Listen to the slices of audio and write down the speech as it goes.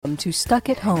welcome to Stuck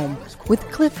at Home with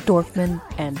Cliff Dorfman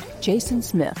and Jason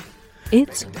Smith.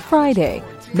 It's Friday,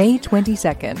 May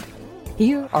 22nd.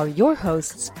 Here are your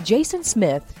hosts, Jason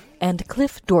Smith and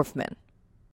Cliff Dorfman.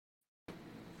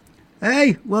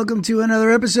 Hey, welcome to another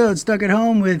episode, Stuck at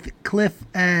Home with Cliff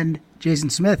and Jason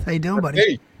Smith. How you doing, buddy?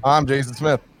 Hey, I'm Jason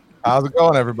Smith. How's it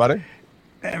going, everybody?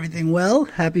 Everything well?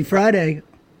 Happy Friday.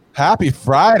 Happy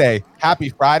Friday. Happy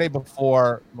Friday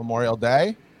before Memorial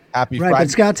Day. Happy Right, Friday.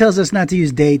 but Scott tells us not to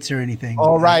use dates or anything.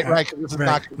 Oh, right. This is Right.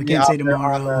 not We can't say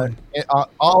tomorrow.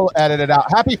 I'll edit it out.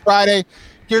 Happy Friday.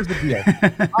 Here's the deal.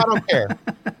 I don't care.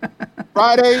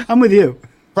 Friday. I'm with you.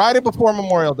 Friday before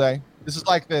Memorial Day. This is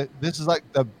like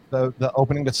the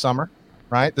opening to summer,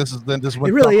 right? This is what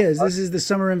It really is. This is the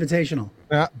summer invitational.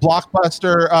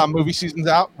 Blockbuster movie season's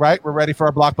out, right? We're ready for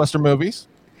our blockbuster movies.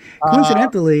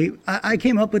 Coincidentally, I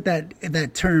came up with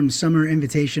that term, summer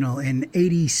invitational, in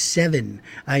 '87.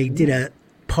 I did a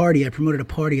party. I promoted a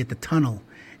party at the Tunnel,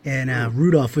 and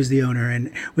Rudolph was the owner,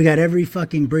 and we got every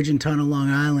fucking Bridge and Tunnel Long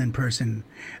Island person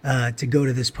to go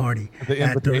to this party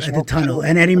at the Tunnel.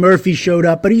 And Eddie Murphy showed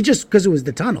up, but he just because it was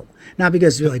the Tunnel, not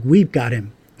because like we've got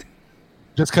him.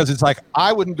 Just because it's like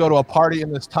I wouldn't go to a party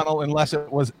in this tunnel unless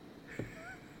it was.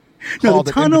 No,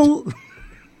 the Tunnel.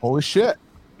 Holy shit!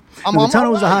 The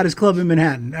Tunnel was the hottest club in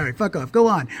Manhattan. All right, fuck off. Go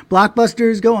on.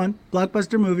 Blockbusters, go on.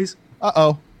 Blockbuster movies.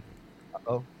 Uh-oh.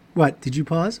 What? Did you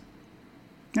pause?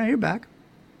 No, you're back.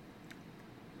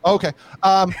 Okay.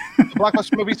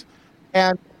 Blockbuster movies.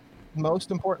 And most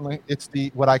importantly, it's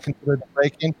what I consider the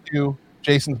break into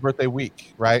Jason's birthday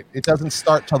week, right? It doesn't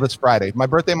start till this Friday. My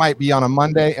birthday might be on a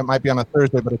Monday. It might be on a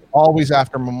Thursday, but it's always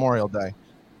after Memorial Day.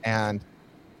 And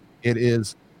it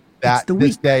is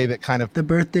this day that kind of the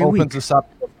birthday opens week. us up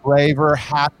to a braver,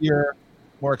 happier,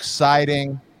 more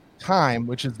exciting time,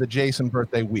 which is the Jason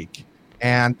birthday week.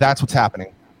 And that's what's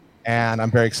happening. And I'm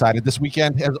very excited. This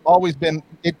weekend has always been,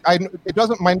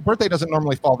 my birthday doesn't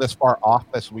normally fall this far off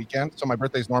this weekend. So my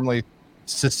birthday is normally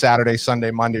Saturday, Sunday,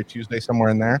 Monday, or Tuesday, somewhere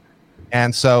in there.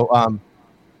 And so,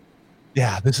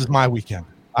 this is my weekend.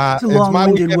 It's a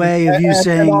long-winded way of you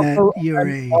saying that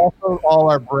you're also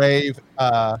all our brave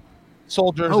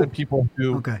soldiers and people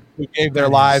who gave their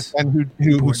lives and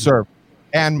who served,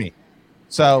 and me.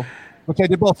 So, I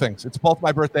did both things. It's both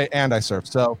my birthday and I served.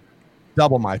 So,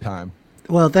 double my time.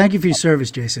 Well, thank you for your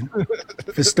service, Jason.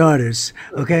 For starters,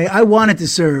 okay? I wanted to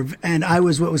serve, and I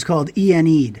was what was called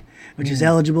ENE'd, which is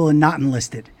eligible and not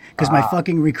enlisted, because my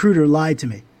fucking recruiter lied to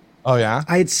me. Oh, yeah?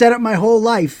 I had set up my whole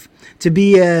life to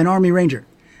be an Army Ranger.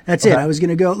 That's it. I was going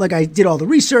to go, I did all the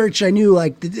research. I knew, I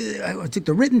took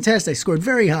the written test. I scored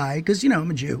very high because,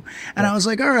 I'm a Jew. And I was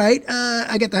like, all right,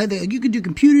 I get you could do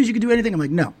computers, you could do anything. I'm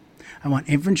like, no. I want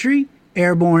infantry,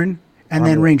 airborne, and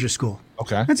then Ranger School.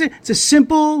 Okay. That's it. It's a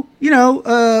simple,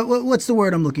 what's the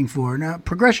word I'm looking for? Now,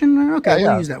 progression? Okay,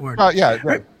 we'll use that word. Right.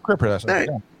 Right. Career progression. Right.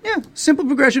 Yeah, simple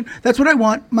progression. That's what I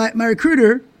want. My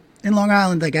recruiter in Long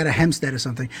Island, out of Hempstead or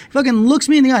something, fucking looks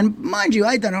me in the eye. And mind you,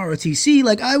 I'd done ROTC.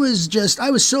 I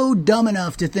was so dumb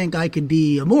enough to think I could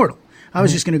be immortal. I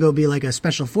was just going to go be like a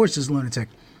special forces lunatic.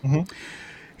 Mm-hmm.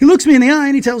 He looks me in the eye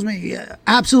and he tells me,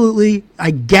 absolutely, I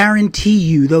guarantee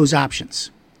you those options.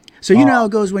 So you know how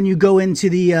it goes when you go into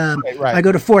the, I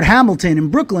go to Fort Hamilton in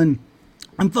Brooklyn.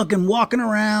 I'm fucking walking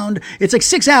around. It's like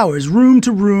 6 hours, room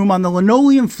to room on the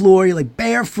linoleum floor. You're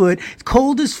barefoot. It's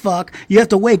cold as fuck. You have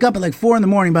to wake up at 4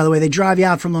 a.m, by the way. They drive you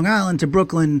out from Long Island to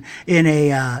Brooklyn in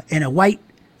a white,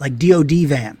 DOD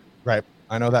van. Right.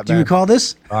 I know that van. Do you recall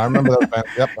this? I remember that van.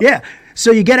 Yep. Yeah.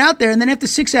 So you get out there, and then after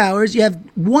 6 hours, you have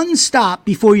one stop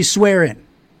before you swear in.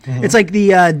 Mm-hmm. It's like the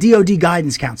DOD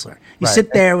guidance counselor. You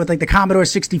sit there with the Commodore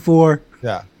 64.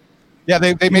 Yeah. Yeah,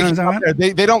 they make you stop there.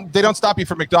 They don't stop you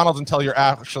for McDonald's until you're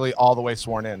actually all the way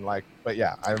sworn in. But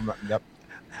yeah, I remember. Yep.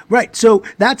 Right. So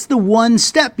that's the one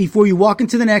step before you walk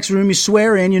into the next room. You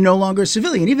swear in. You're no longer a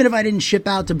civilian. Even if I didn't ship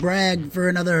out to Bragg for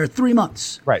another 3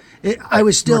 months, right? I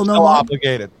was still no longer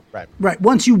obligated. Right. Right.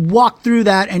 Once you walk through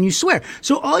that and you swear.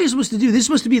 So all you're supposed to do. This is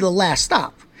supposed to be the last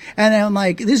stop. And I'm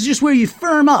like, this is just where you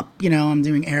firm up. I'm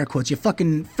doing air quotes. You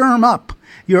fucking firm up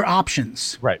your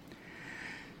options. Right.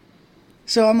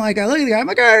 So I'm like, I look at the guy. I'm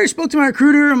like, I spoke to my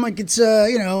recruiter. I'm like, it's,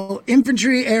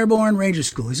 infantry, airborne, Ranger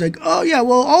School. He's like, oh, yeah,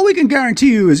 well, all we can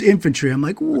guarantee you is infantry. I'm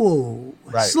like, whoa,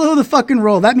 slow the fucking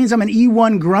roll. That means I'm an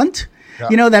E1 grunt.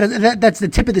 Yeah. That's the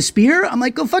tip of the spear. I'm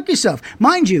like, go fuck yourself.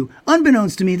 Mind you,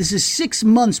 unbeknownst to me, this is 6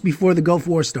 months before the Gulf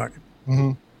War started.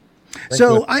 Mm-hmm.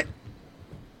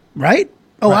 Right?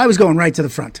 Oh, right. I was going right to the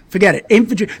front. Forget it.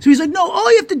 Infantry. So he's like, no,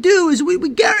 all you have to do is we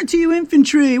guarantee you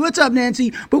infantry. What's up,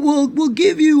 Nancy? But we'll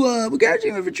give you, we'll guarantee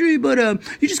you infantry, but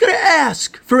you just got to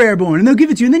ask for airborne, and they'll give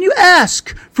it to you. And then you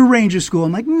ask for Ranger School.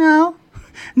 I'm like, no,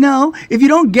 No, if you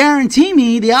don't guarantee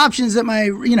me the options that my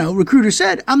recruiter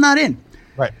said, I'm not in.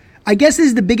 Right. I guess this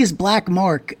is the biggest black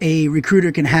mark a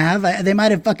recruiter can have. They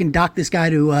might have fucking docked this guy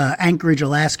to Anchorage,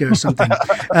 Alaska or something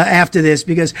after this,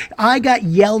 because I got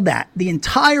yelled at the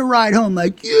entire ride home.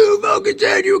 Like, you fucking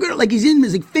said you were going to, like, he's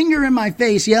like finger in my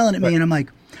face yelling at me. And I'm like,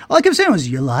 all I kept saying was,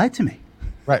 you lied to me.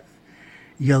 Right.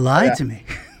 You lied to me.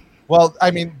 Well,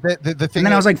 I mean, the thing And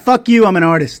then I was like, fuck you, I'm an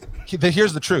artist.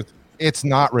 Here's the truth. It's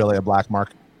not really a black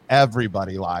mark.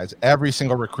 Everybody lies. Every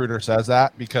single recruiter says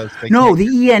that because they No,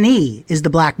 the ENE is the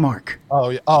black mark.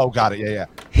 Oh, got it. Yeah.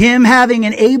 Him having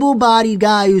an able-bodied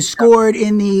guy who scored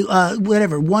in the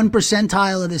 1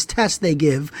 percentile of this test they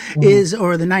give is,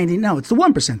 or the 90. No, it's the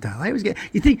 1 percentile. I always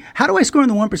you think, how do I score in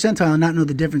the 1 percentile and not know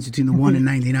the difference between the 1 and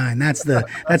 99? That's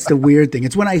the weird thing.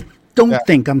 It's when I don't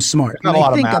think I'm smart. When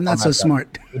I think I'm not so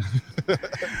smart.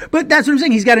 But that's what I'm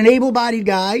saying. He's got an able-bodied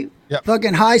guy,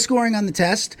 fucking high scoring on the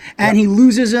test, and he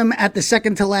loses him at the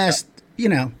second to last.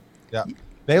 Yeah.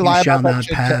 They lie about that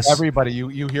shit to everybody.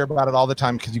 You hear about it all the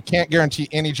time because you can't guarantee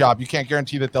any job. You can't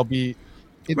guarantee that they'll be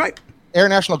right. Air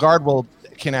National Guard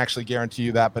can actually guarantee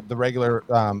you that, but the regular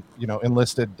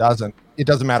enlisted doesn't. It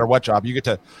doesn't matter what job. You get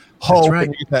to hope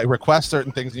and you get to request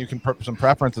certain things and you can put some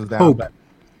preferences down. But,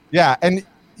 and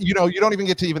you don't even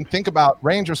get to even think about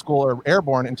Ranger School or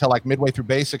Airborne until like midway through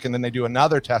basic, and then they do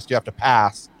another test you have to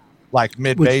pass. Like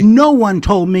which no one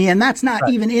told me, and that's not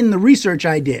even in the research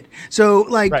I did. So,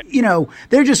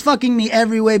 they're just fucking me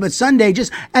every way but Sunday.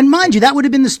 And mind you, that would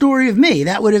have been the story of me.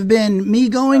 That would have been me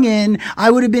going in. I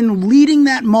would have been leading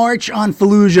that march on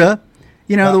Fallujah.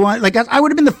 The one, like, I would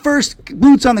have been the first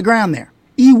boots on the ground there.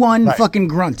 E1 fucking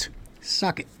grunt.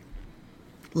 Suck it.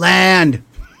 Land.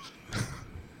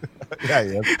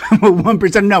 Yeah. I'm a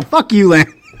 1%. No, fuck you,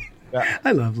 Land. Yeah.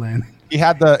 I love Land. He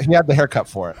had the haircut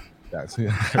for it. Yes.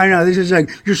 I know. This is like,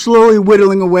 you're slowly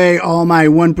whittling away all my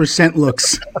 1%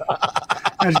 looks.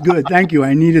 That's good. Thank you.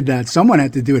 I needed that. Someone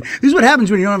had to do it. This is what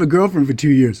happens when you don't have a girlfriend for 2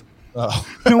 years. Oh.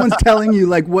 No one's telling you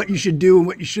like what you should do and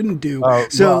what you shouldn't do.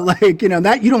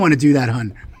 That you don't want to do that,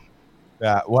 hun.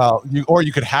 Yeah. Well,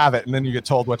 you could have it and then you get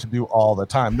told what to do all the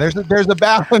time. There's a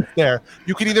balance there.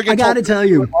 You could either get told to tell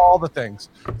you all the things.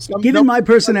 Given my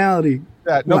personality.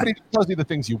 Yeah. Nobody tells you the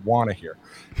things you want to hear.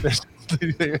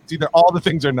 It's either all the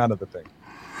things or none of the things.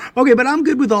 Okay, but I'm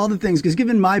good with all the things because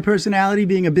given my personality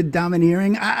being a bit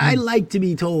domineering, I like to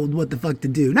be told what the fuck to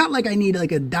do. Not like I need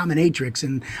like a dominatrix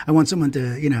and I want someone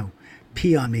to,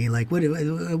 pee on me. Like what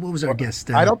was our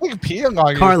guest? I don't think peeing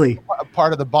on Carly. You is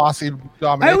part of the bossy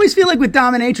dominatrix. I always feel like with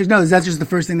dominatrix, that's just just the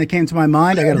first thing that came to my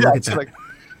mind. I got to look at that. Like,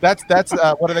 that's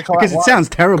what do they call it? Because it sounds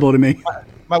terrible to me.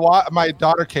 My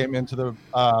daughter came into the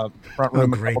front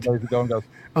room a couple days ago and goes,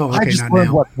 I just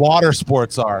learned what water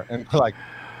sports are. And like,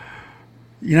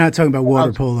 you're not talking about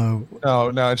water polo.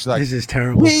 No. It's like, this is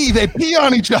terrible. They pee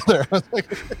on each other. I was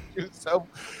like, she was so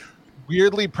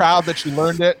weirdly proud that she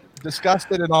learned it,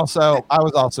 disgusted, and I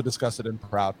was also disgusted and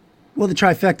proud. Well, the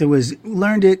trifecta was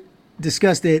learned it,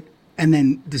 discussed it, and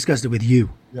then discussed it with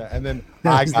you. Yeah, and then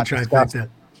I got the trifecta.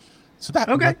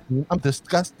 Disgusted. So I'm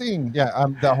disgusting. Yeah,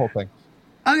 that whole thing.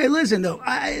 Okay, listen, though.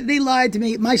 They lied to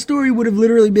me. My story would have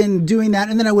literally been doing that,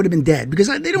 and then I would have been dead because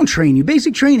they don't train you.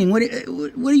 Basic training, what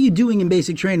are you doing in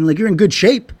basic training? Like, you're in good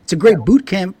shape. It's a great boot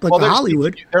camp, for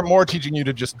Hollywood. They're more teaching you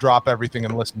to just drop everything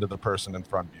and listen to the person in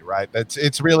front of you, right?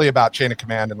 It's really about chain of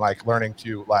command and, like, learning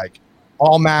to, like,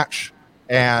 all match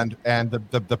and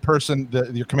the person,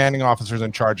 your commanding officer's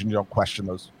in charge, and you don't question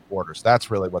those orders.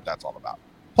 That's really what that's all about.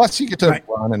 Plus, you get to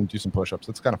run and do some push-ups.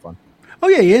 It's kind of fun. Oh,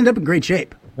 yeah, you end up in great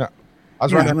shape. Yeah.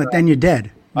 But then you're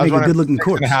dead. You make a good-looking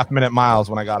corpse. 6.5 minute miles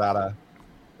when I got out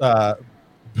of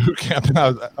boot camp,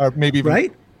 and or maybe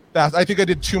even fast. I think I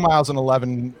did 2 miles in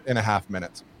 11.5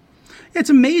 minutes.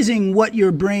 It's amazing what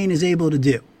your brain is able to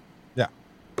do. Yeah.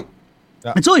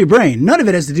 It's all your brain. None of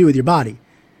it has to do with your body.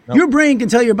 Nope. Your brain can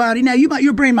tell your body. Now,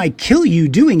 your brain might kill you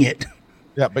doing it.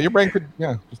 Yeah, but your brain could.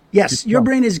 Yeah. Yes, your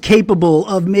brain is capable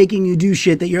of making you do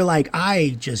shit that you're like,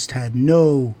 I just had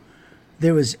no.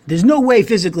 There's no way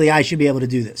physically I should be able to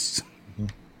do this.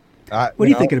 What are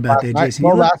you thinking about there, Jason?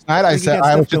 Well, last night I was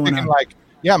just thinking like,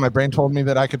 my brain told me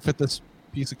that I could fit this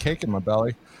piece of cake in my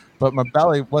belly, but my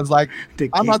belly was like,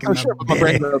 I'm not so sure. But my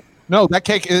brain goes, no, that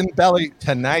cake in belly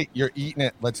tonight. You're eating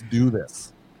it. Let's do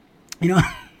this.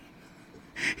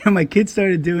 My kid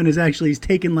started doing is actually he's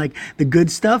taking like the good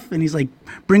stuff and he's like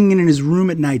bringing it in his room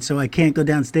at night so I can't go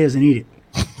downstairs and eat it.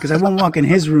 Because I won't walk in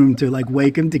his room to like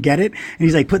wake him to get it. And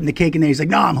he's like putting the cake in there. He's like,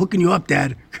 no, I'm hooking you up,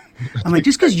 Dad. I'm like,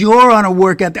 just because you're on a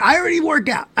workout, I already work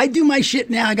out. I do my shit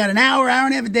now. I got an hour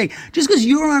and a half a day. Just because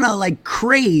you're on a like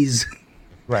craze.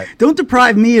 Right. Don't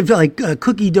deprive me of like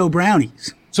cookie dough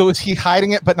brownies. So is he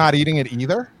hiding it but not eating it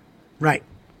either? Right.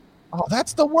 Oh,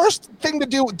 that's the worst thing to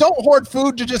do. Don't hoard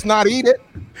food to just not eat it.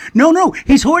 No,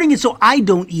 he's hoarding it so I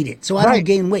don't eat it, so I don't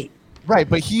gain weight. Right,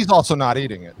 but he's also not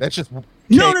eating it. That's just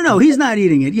No, he's not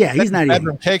eating it. Yeah, he's not eating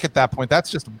bedroom cake at that point. That's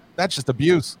just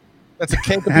abuse. That's a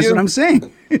cake abuse. That's what I'm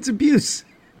saying. It's abuse.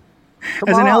 Come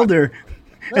as an on. elder,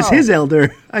 as No. his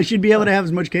elder, I should be able to have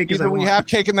as much cake as I Either want. we have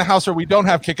cake in the house or we don't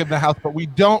have cake in the house, but we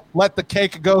don't let the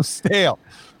cake go stale.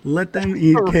 Let them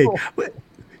eat cake.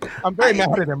 I'm very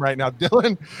mad at him right now,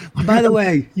 Dylan. By the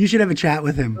way, you should have a chat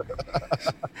with him.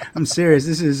 I'm serious.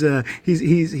 This is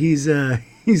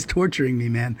he's torturing me,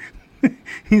 man.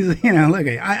 He's look,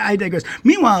 I digress.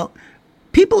 Meanwhile,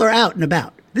 people are out and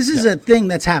about. This is a thing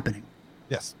that's happening,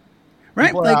 Yes. right?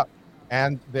 People are Like, out,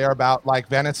 and they're about like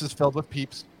Venice is filled with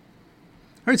peeps.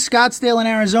 or Scottsdale in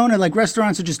Arizona, like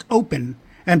restaurants are just open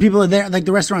and people are there, like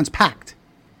the restaurant's packed.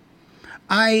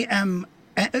 I am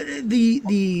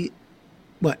the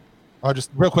what? Oh,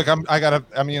 just real quick. I'm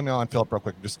emailing Philip real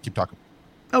quick. Just keep talking.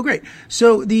 Oh, great.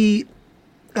 So the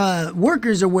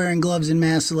workers are wearing gloves and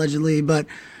masks allegedly, but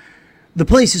the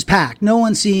place is packed. No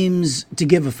one seems to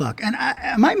give a fuck. And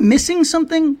am I missing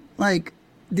something? Like,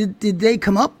 did they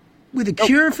come up with a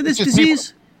cure for this it's just disease?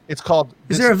 people. It's called.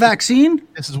 Is there a vaccine?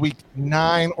 This is week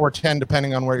 9 or 10,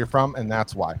 depending on where you're from, and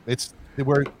that's why.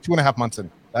 We're 2.5 months in.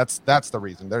 That's the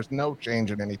reason. There's no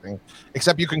change in anything,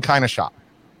 except you can kind of shop.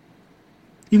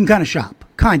 You can kind of shop,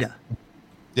 kind of.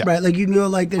 Yeah. Right, like you can go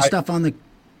like there's stuff on the.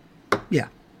 Yeah.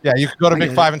 Yeah, you could go to I Big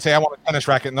get it. Five and say, I want a tennis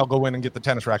racket, and they'll go in and get the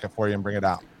tennis racket for you and bring it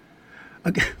out.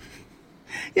 Okay.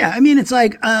 Yeah, I mean it's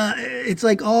like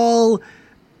all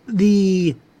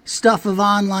the stuff of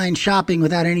online shopping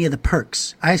without any of the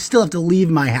perks. I still have to leave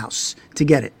my house to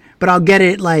get it, but I'll get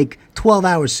it like 12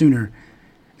 hours sooner.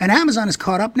 And Amazon is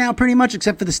caught up now pretty much,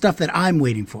 except for the stuff that I'm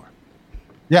waiting for.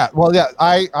 Yeah, well, yeah,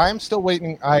 I'm still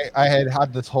waiting. I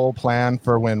had this whole plan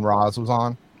for when Roz was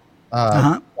on,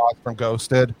 Roz from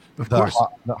Ghosted, Of the course.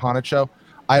 the haunted show.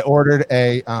 I ordered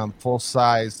a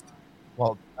full-sized,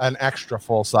 well, an extra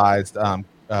full-sized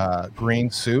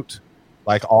green suit,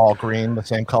 like all green, the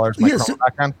same color as my Yeah, chroma so-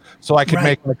 background, so I could Right.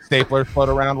 make like staplers float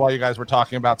around while you guys were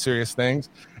talking about serious things,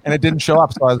 and it didn't show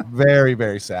up, so I was very,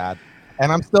 very sad.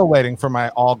 And I'm still waiting for my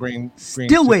all green. Still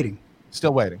suit. waiting.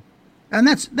 Still waiting. And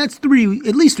that's at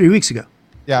least 3 weeks ago.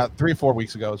 Yeah, 3-4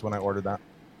 weeks ago is when I ordered that.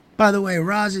 By the way,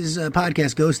 Roz's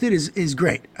podcast, Ghosted, is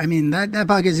great. I mean, that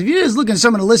podcast, if you're just looking for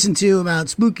someone to listen to about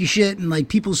spooky shit and like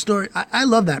people's story, I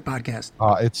love that podcast.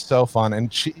 It's so fun,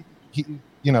 and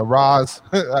Roz,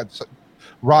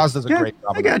 Roz does a great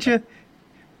job. I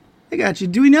got you.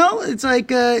 Do we know? It's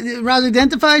like Roz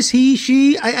identifies he,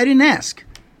 she. I didn't ask.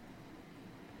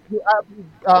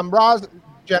 Roz,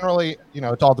 generally,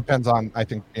 it all depends on, I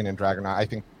think, in Dragon. I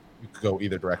think you could go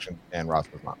either direction, and Roz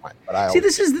does not mind. But See,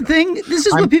 this is the thing. This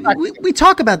is what people we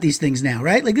talk about these things now,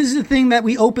 right? Like this is the thing that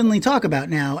we openly talk about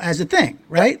now as a thing,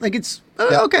 right? Like it's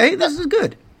okay. This is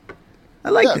good.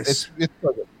 I like this. It's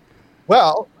so good.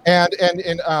 Well, and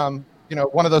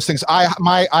one of those things.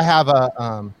 I have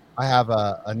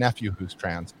a nephew who's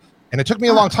trans, and it took me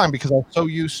a long time because I'm so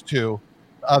used to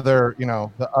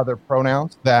the other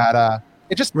pronouns that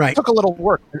it just took a little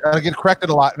work. I get corrected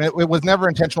a lot, and it was never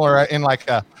intentional or in like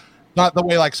not the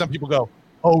way like some people go,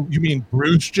 oh, you mean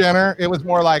Bruce Jenner? It was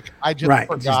more like I just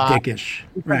forgot. It's just dickish.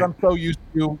 Because I'm so used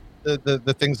to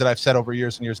the things that I've said over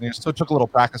years and years and years. So it took a little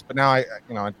practice, but now I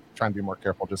try and be more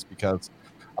careful just because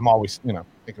I'm always thinking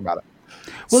about it.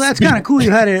 Well, that's kind of cool.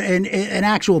 You had an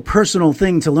actual personal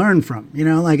thing to learn from.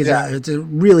 It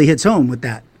really hits home with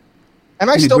that. And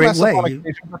I still mess way. up on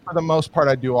occasion, but for the most part,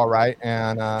 I do all right.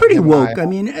 And pretty woke. I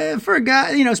mean, for a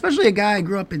guy, especially a guy who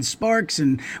grew up in Sparks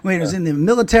and when he was in the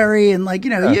military, and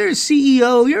you're a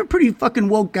CEO, you're a pretty fucking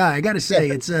woke guy. I got to say,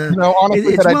 it's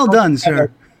honestly, it's well done,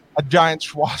 sir. A giant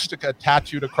swastika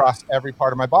tattooed across every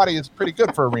part of my body is pretty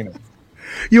good for arena.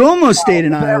 You almost stayed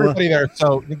in Iowa. Everybody there,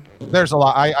 so there's a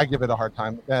lot. I give it a hard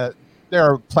time. There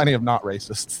are plenty of not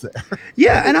racists there.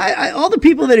 Yeah, and I all the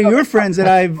people that are your friends that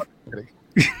I've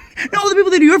all the people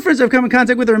that are your friends I've come in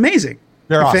contact with are amazing.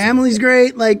 They're awesome. Family's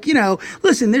great.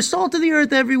 Listen, there's salt of the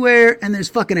earth everywhere, and there's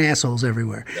fucking assholes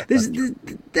everywhere. Yeah,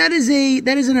 that is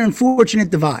an unfortunate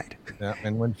divide. Yeah,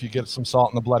 and if you get some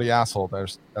salt in the bloody asshole,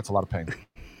 that's a lot of pain.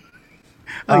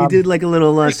 Oh, you did like a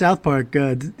little South Park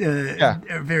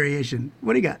variation.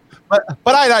 What do you got?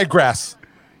 But I digress.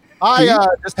 I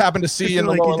just happened to see in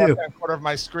the lower left-hand corner of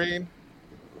my screen.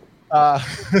 I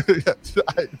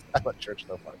let church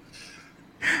so funny.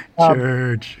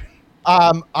 Church.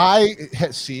 I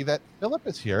see that Philip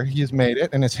is here. He's made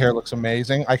it, and his hair looks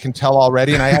amazing. I can tell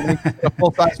already, and I haven't even seen a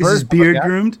full size version. Is his beard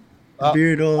groomed?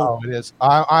 Beard all. Oh, it is.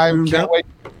 I can't wait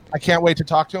I can't wait to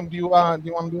talk to him. Do you want to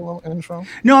do a little intro?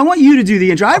 No, I want you to do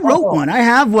the intro. I wrote one. I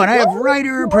have one. I have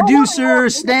writer, producer,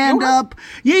 stand-up.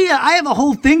 Yeah. I have a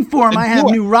whole thing for him. I have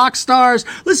new rock stars.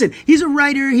 Listen, he's a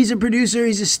writer. He's a producer.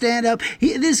 He's a stand-up.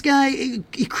 This guy,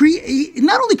 he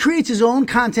not only creates his own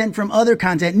content from other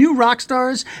content. New rock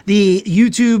stars, the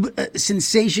YouTube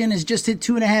sensation, has just hit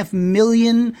 2.5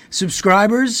 million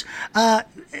subscribers.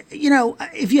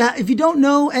 If you don't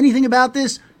know anything about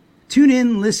this, tune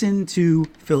in, listen to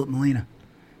Philip Molina.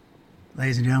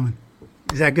 Ladies and gentlemen.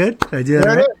 Is that good? Did I do that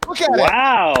right? Look at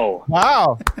Wow. it.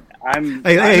 Wow.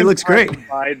 Hey, he looks great.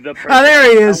 The there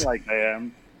he is. like I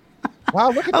am.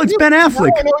 Wow, look at It's you. Ben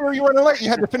Affleck. Now I know you were late. You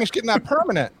had to finish getting that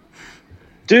permanent.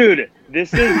 Dude,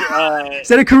 this is Is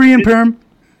that a Korean perm?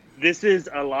 this is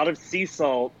a lot of sea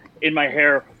salt in my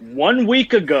hair 1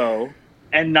 week ago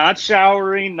and not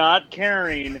showering, not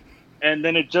caring, and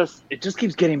then it just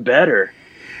keeps getting better.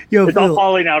 Yo, It's all Phil.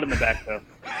 falling out in the back though.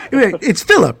 Wait, it's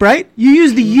Philip, right? You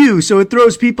use the U, so it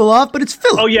throws people off, but it's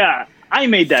Philip. Oh yeah, I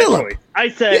made that Philip. choice. I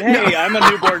said, Yeah, hey, no. I'm a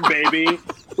newborn baby.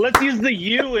 Let's use the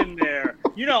U in there.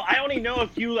 I only know a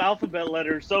few alphabet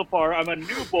letters so far. I'm a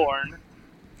newborn.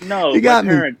 No, You got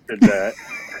my me. parents did that.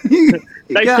 You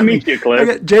Nice got to me. meet you,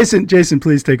 Cliff. Jason,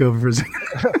 please take over for a second.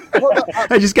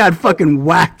 I just got fucking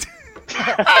whacked.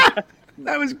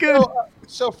 That was good.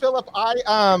 So Philip,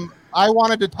 I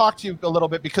wanted to talk to you a little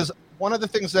bit because one of the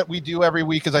things that we do every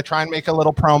week is I try and make a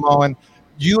little promo, and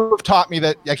you have taught me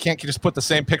that I can't just put the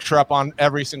same picture up on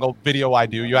every single video I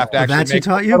do. You have to Oh, actually that's who make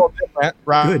taught it you? a little different,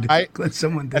 right? Good. Right? Glad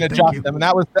someone did. And Thank adjust you. them. And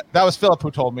that was Philip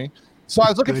who told me. So I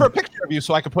was looking Good. for a picture of you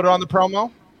so I could put it on the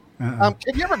promo. Have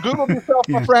you ever Googled yourself,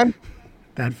 my Yeah. friend?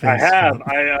 That face. I have. Philip.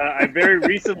 I very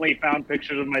recently found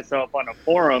pictures of myself on a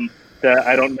forum that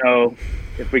I don't know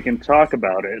if we can talk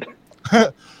about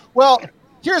it. Well,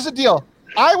 here's the deal.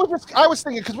 I was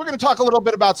thinking, because we're going to talk a little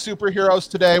bit about superheroes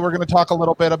today. We're going to talk a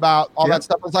little bit about all Yep. that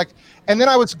stuff. It's like, and then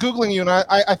I was Googling you, and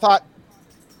I thought,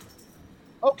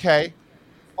 okay,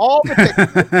 all the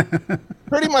pictures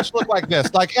pretty much look like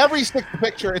this. Like every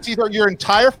picture, it's either your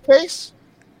entire face.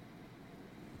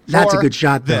 That's a or good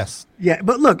shot, though. this. Yeah,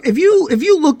 but look, if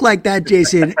you look like that,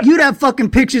 Jason, you'd have fucking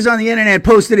pictures on the internet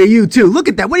posted of you too. Look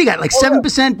at that. What do you got? Like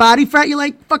 7% body fat? You're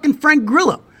like fucking Frank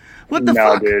Grillo. What the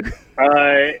No, fuck? dude.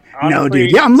 No, Honestly,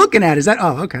 dude. Yeah, I'm looking at it. Is that?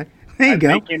 Oh, okay. There you I'm go.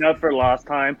 making up for lost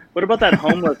time. What about that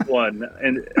homeless one?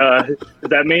 And is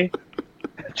that me?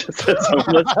 Just says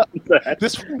homeless.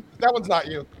 That one's not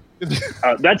you.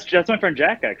 That's my friend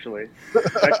Jack, actually.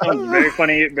 Jack's a very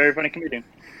funny comedian.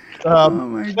 Oh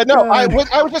my But no, I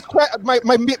God. was just my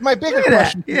bigger Look at that.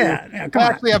 question. Yeah, come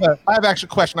on. I have actually a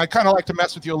question. I kind of like to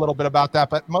mess with you a little bit about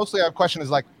that, but mostly I have a question is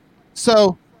like,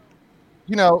 so,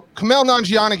 Kumail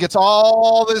Nanjiani gets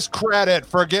all this credit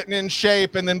for getting in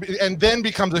shape and then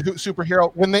becomes a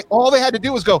superhero when all they had to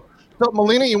do was go, Philip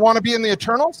Molina, you want to be in the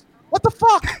Eternals? What the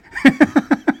fuck?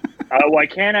 Well, I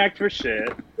can't act for shit.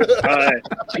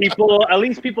 At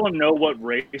least people know what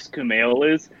race Kumail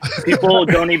is. People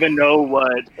don't even know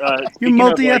what. You're Speaking of,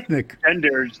 multi-ethnic.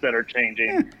 genders that are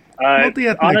changing.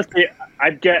 Multi-ethnic. Honestly, I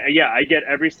get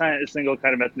every single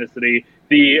kind of ethnicity.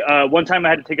 The one time I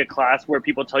had to take a class where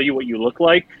people tell you what you look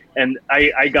like, and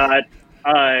I got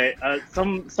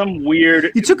some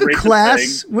weird. You took a racist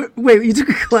class. thing. Wait, you took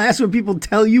a class where people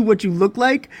tell you what you look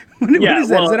like? What Yeah, is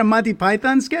that? Is well- that a Monty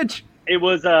Python sketch? It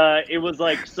was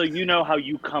like, so you know how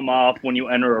you come off when you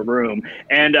enter a room,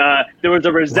 and there was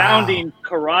a resounding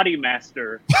karate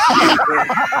master.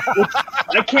 Which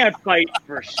I can't fight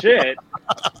for shit.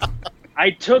 I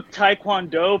took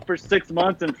Taekwondo for 6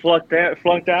 months and flunked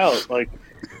out. Like,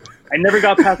 I never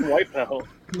got past white belt.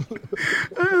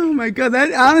 Oh my God!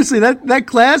 That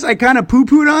class, I kind of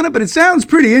poo-pooed on it, but it sounds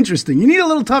pretty interesting. You need a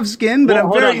little tough skin, but Well, I'm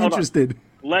hold very on. interested.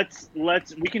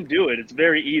 We can do it. It's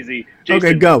very easy. Jason,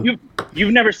 Okay, go.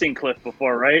 You've never seen Cliff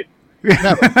before, right?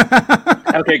 Never.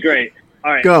 Okay, great.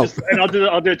 All right, Go. and I'll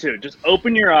do it too. Just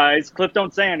open your eyes. Cliff,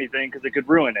 don't say anything because it could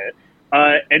ruin it.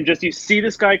 And just you see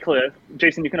this guy, Cliff.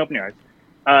 Jason, you can open your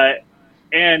eyes.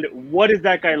 And what does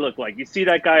that guy look like? You see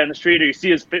that guy on the street, or you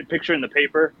see his picture in the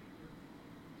paper?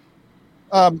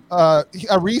 A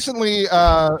recently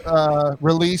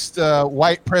released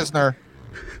white prisoner.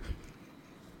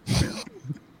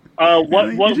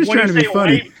 What? You're just when trying you to be say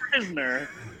funny. white prisoner?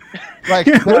 Like,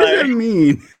 What does that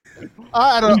mean?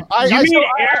 I don't know. You mean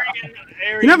I Aryan?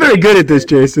 You're not very good at this,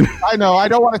 Jason. I know. I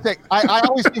don't want to think. I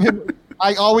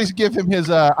always give him his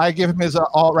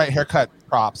alt right haircut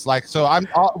props. Like, so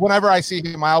whenever I see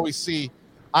him, I always see.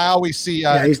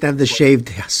 Yeah, I used to have the shaved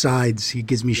sides. He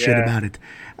gives me shit Yeah. about it.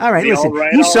 All right, The listen. all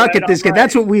right, You all suck right, at this, all kid.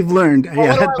 That's what we've learned. Well,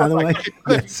 what do Yeah. I By the look way, like?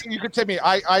 yes. You could say me.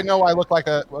 I know I look like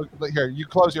a. Here, you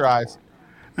close your eyes.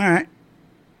 All right.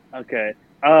 Okay.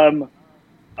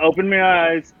 Open my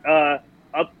eyes.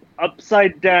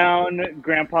 Upside down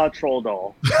Grandpa Troll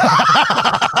Doll.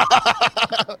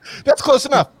 That's close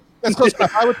enough.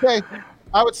 I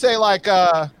would say like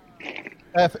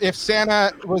if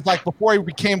Santa was like before he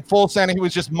became full Santa, he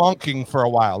was just monking for a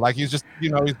while. Like he's just he's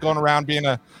going around being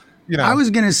a I was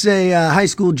gonna say high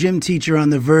school gym teacher on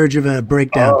the verge of a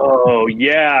breakdown. Oh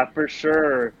yeah, for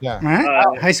sure. Yeah. All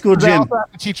right. High school I gym. also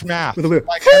have to teach math. With a whip.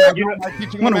 Like, I don't like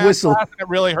teaching Want the a math whistle. class, and it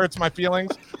really hurts my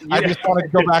feelings. I just want to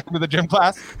go back into the gym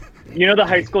class. You know the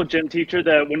high school gym teacher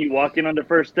that when you walk in on the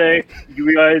first day, you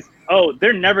realize, oh,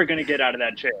 they're never going to get out of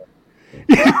that chair.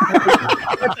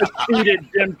 That's a seated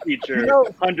gym teacher,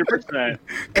 100%.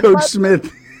 Coach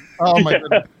Smith. Oh my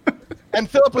goodness. And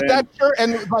Philip, with that shirt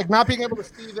and like not being able to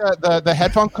see the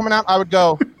headphones coming out, I would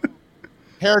go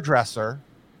hairdresser,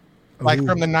 like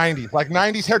from the 90s, like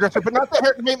 90s hairdresser, but not the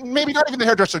hair, maybe not even the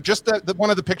hairdresser, just the one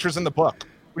of the pictures in the book.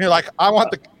 When you're like, I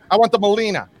want the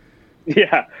Molina.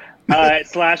 Yeah.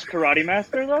 Slash Karate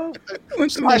Master though.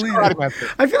 Slash Karate Master.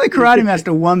 I feel like Karate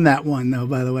Master won that one though.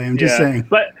 By the way, I'm just saying.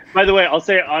 But by the way, I'll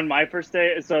say on my first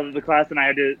day, so the class and I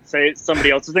had to say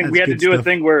somebody else's thing. That's We had to good do stuff. a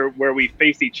thing where we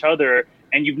face each other,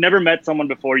 and you've never met someone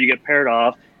before. You get paired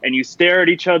off, and you stare at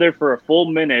each other for a full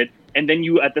minute, and then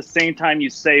you at the same time you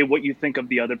say what you think of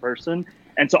the other person.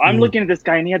 And so I'm looking at this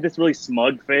guy, and he had this really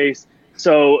smug face.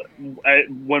 So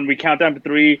when we count down to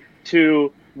 3,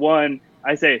 2, 1.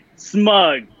 I say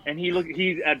smug, and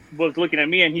was looking at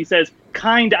me, and he says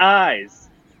kind eyes.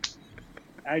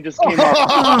 I just came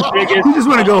off. You just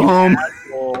want to go home.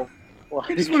 Asshole.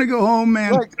 You just want to go home,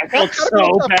 man. Like, I felt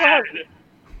so bad.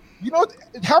 You know,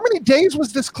 how many days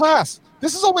was this class?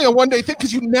 This is only a one-day thing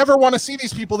because you never want to see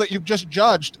these people that you've just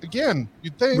judged again.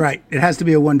 You'd think. Right. It has to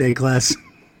be a one-day class.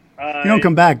 You don't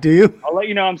come back, do you? I'll let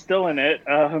you know I'm still in it.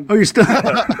 Oh, you're still.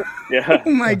 Yeah.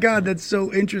 Oh my God, that's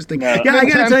so interesting. No. Yeah, I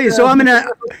gotta tell you. So I'm gonna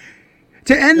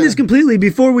to end this completely.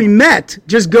 Before we met,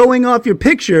 just going off your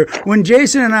picture, when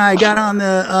Jason and I got on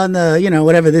the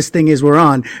whatever this thing is we're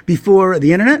on before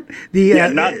the internet.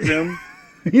 Not Zoom.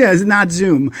 Yeah, it's not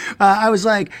Zoom. I was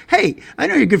like, hey, I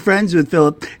know you're good friends with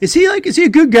Philip. Is he a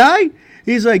good guy?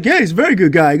 He's like, yeah, he's a very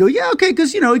good guy. I go, yeah, okay,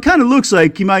 because he kind of looks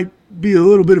like he might be a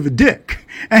little bit of a dick.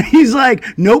 And he's like,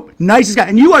 nope, nicest guy.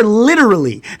 And you are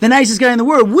literally the nicest guy in the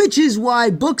world, which is why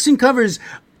books and covers,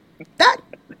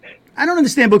 I don't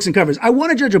understand books and covers. I want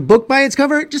to judge a book by its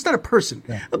cover, just not a person.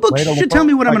 Yeah. A book should tell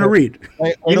me what I'm going to read.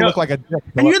 Way to look like a dick.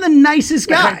 And you're the nicest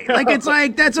guy. That's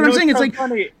what I'm saying. It's so like,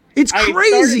 funny. it's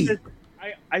crazy.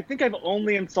 I think I've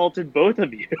only insulted both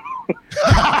of you.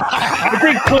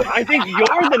 I think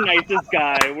you're the nicest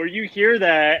guy where you hear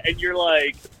that and you're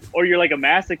like, or you're like a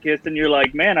masochist and you're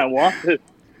like, man, I want this.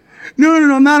 No,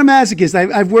 I'm not a masochist.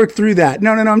 I've worked through that.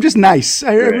 No, I'm just nice.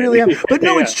 I really am. But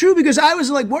no, it's true because I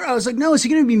was like, no, is he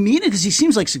going to be mean? Because he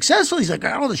seems like successful. He's like,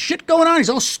 got all the shit going on. He's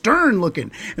all stern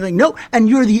looking. And like, no, and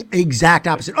you're the exact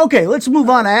opposite. Okay, let's move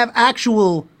on. I have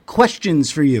actual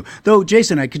questions for you. Though,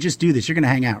 Jason, I could just do this. You're going to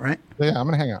hang out, right? Yeah, I'm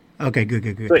going to hang out. Okay,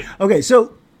 good. Sweet. Okay,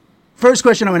 so first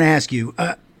question I'm going to ask you.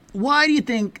 Why do you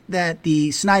think that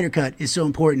the Snyder Cut is so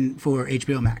important for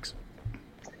HBO Max?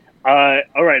 All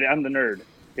right, I'm the nerd.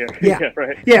 Yeah,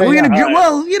 right. Yeah, we're gonna right.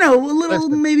 well, a little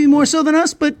maybe more so than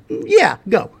us, but yeah,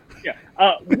 go. Yeah,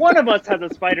 one of us has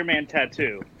a Spider-Man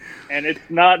tattoo, and it's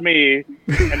not me, and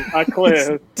it's not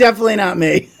Cliff. Definitely not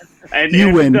me. And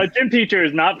You win. The gym teacher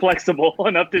is not flexible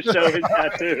enough to show his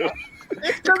tattoo.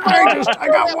 I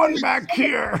got one back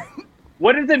here.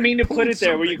 What does it mean to put it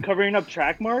there? Were you covering up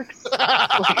track marks?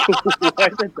 Why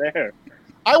is it there?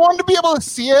 I wanted to be able to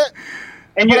see it.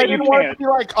 And But I you didn't want it to can't. be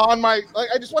like on my. Like,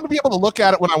 I just wanted to be able to look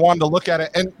at it when I wanted to look at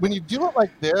it. And when you do it like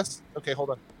this, okay, hold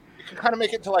on. You can kind of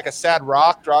make it into like a sad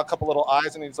rock. Draw a couple little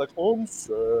eyes, and he's like, "Oh, I'm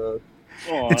sad."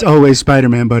 Aw. It's always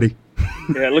Spider-Man, buddy.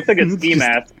 Yeah, it looks like a ski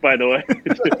mask, by the way.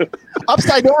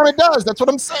 Upside down, it does. That's what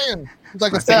I'm saying. It's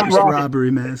like a sad It's a rock.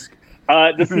 robbery mask.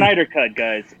 The Snyder Cut,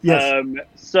 guys. Yes.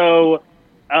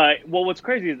 Well, what's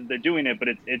crazy is that they're doing it, but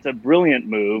it's a brilliant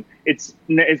move. It's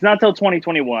not till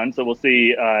 2021, so we'll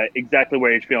see exactly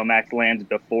where HBO Max lands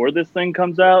before this thing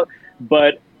comes out.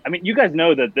 But I mean, you guys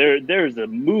know that there's a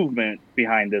movement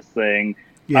behind this thing.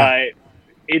 Yeah.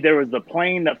 There was the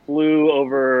plane that flew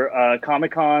over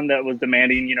Comic-Con that was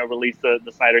demanding, release the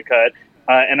Snyder Cut.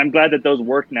 And I'm glad that those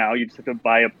work now. You just have to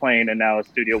buy a plane, and now a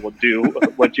studio will do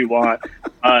what you want.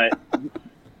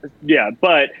 Yeah,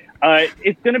 but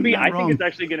it's going to be, I think it's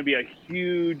actually going to be a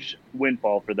huge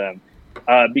windfall for them.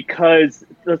 Because,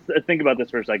 let's think about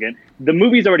this for a second. The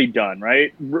movie's already done,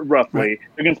 right? Roughly. Right.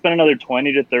 They're going to spend another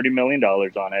 $20 to $30 million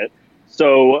on it.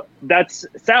 So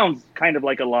sounds kind of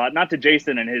like a lot, not to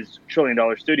Jason and his $1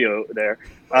 trillion studio there,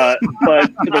 but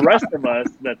to the rest of us,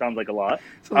 that sounds like a lot.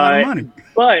 It's a lot of money.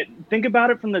 But think about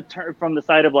it from the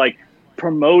side of like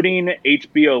promoting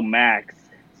HBO Max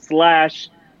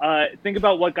 / think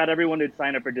about what got everyone to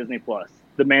sign up for Disney Plus,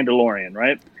 The Mandalorian,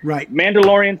 right? Right.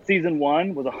 Mandalorian season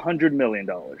 1 was $100 million.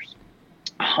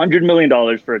 $100 million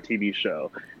for a TV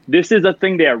show. This is a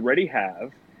thing they already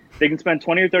have. They can spend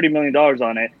 $20 or $30 million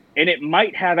on it, and it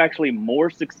might have actually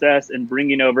more success in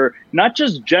bringing over not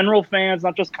just general fans,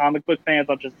 not just comic book fans,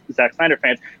 not just Zack Snyder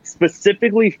fans,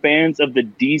 specifically fans of the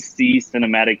DC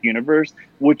cinematic universe,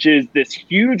 which is this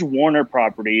huge Warner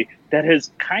property that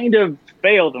has kind of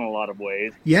failed in a lot of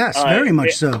ways. Yes, very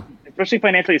much so. Especially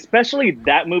financially, especially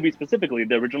that movie specifically,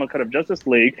 the original cut of Justice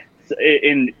League,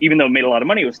 even though it made a lot of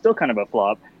money, it was still kind of a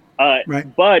flop.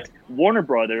 Right. But Warner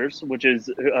Brothers, which is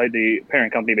the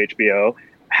parent company of HBO,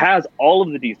 has all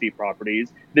of the DC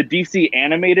properties. The DC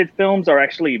animated films are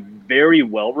actually very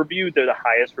well reviewed. They're the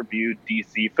highest reviewed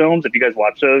DC films. If you guys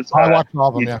watch those, I watched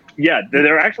all of them. Yeah,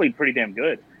 they're actually pretty damn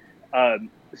good.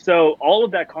 So all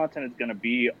of that content is going to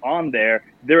be on there.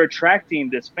 They're attracting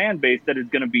this fan base that is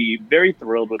going to be very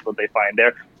thrilled with what they find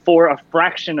there for a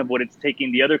fraction of what it's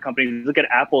taking the other companies. Look at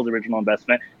Apple's original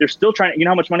investment. They're still trying. You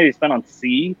know how much money they spent on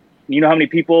C? You know how many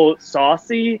people saw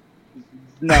C?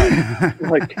 None.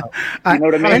 Like, you know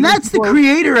what I mean? And that's the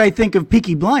creator, I think, of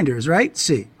Peaky Blinders, right?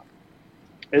 C.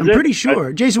 I'm pretty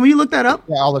sure. Jason, will you look that up?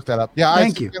 Yeah, I'll look that up. Yeah,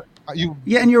 Thank you.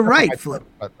 Yeah, and you're right, Flip.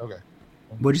 But, okay.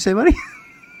 What'd you say, buddy?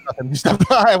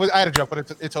 I had a joke,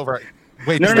 but it's over.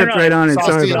 Wait, no, right on it.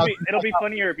 Sorry about it. It'll be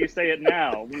funnier if you say it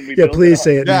now. When we please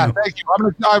say it now. Yeah, thank you.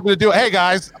 I'm gonna do it. Hey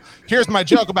guys, here's my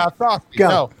joke about saucy.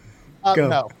 Go.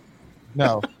 No.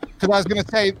 Because I was gonna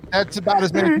say that's about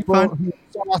as many people who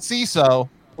saw CISO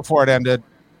before it ended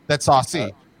that saw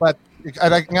C. But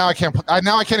now I can't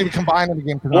even combine it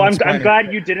again. Well, I'm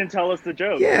glad you didn't tell us the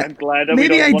joke. Yeah. I'm glad that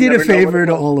maybe I did a favor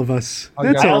to all of us.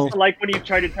 That's I all. also like when you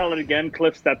tried to tell it again.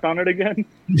 Cliff stepped on it again.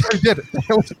 I did it. It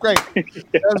was great.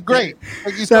 It was great.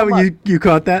 Thank you so that much. You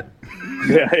caught that?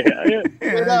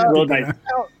 Yeah. Real nice.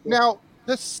 Now,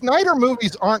 the Snyder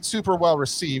movies aren't super well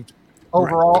received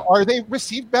overall. Right. Are they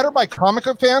received better by comic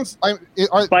book fans? By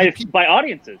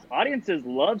audiences. Audiences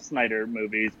love Snyder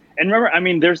movies. And remember, I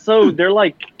mean, they're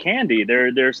like candy.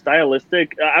 They're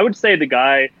stylistic. I would say the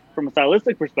guy from a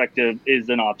stylistic perspective is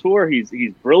an auteur. He's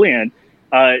brilliant.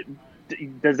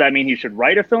 Does that mean he should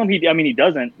write a film? He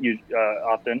doesn't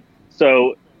often.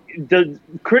 So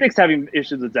critics having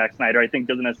issues with Zack Snyder, I think,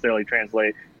 doesn't necessarily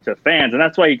translate to fans, and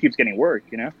that's why he keeps getting work.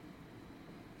 You know.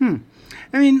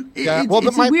 I mean, it's a weird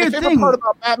thing. My favorite part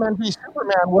about Batman v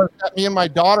Superman was that me and my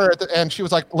daughter, and she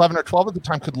was like 11 or 12 at the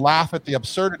time, could laugh at the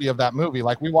absurdity of that movie.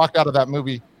 Like, we walked out of that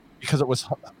movie because it was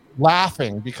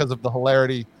laughing because of the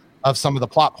hilarity of some of the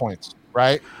plot points,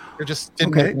 right? It just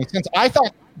didn't make any sense. I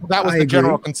thought that was the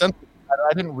general consensus.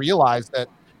 I didn't realize that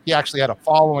he actually had a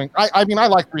following. I mean, I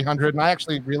like 300, and I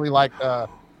actually really like Dawn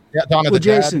of the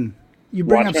Dead. Jason, you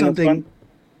bring up something.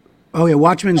 Oh yeah,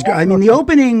 Watchmen's. I mean,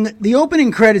 the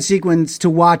opening credit sequence to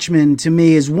Watchmen to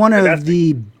me is one of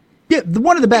the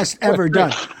best ever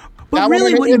done. But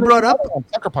really, what you brought up,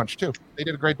 Sucker Punch too. They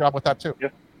did a great job with that too.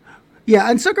 Yeah,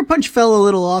 and Sucker Punch fell a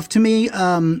little off to me.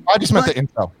 I just meant the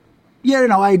intro. Yeah,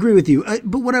 no, I agree with you.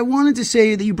 But what I wanted to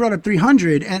say that you brought up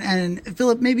 300, and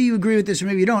Philip, maybe you agree with this or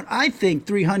maybe you don't. I think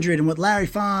 300 and what Larry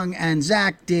Fong and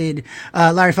Zach did,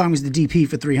 Larry Fong was the DP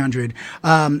for 300.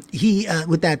 He,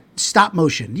 with that stop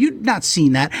motion, you've not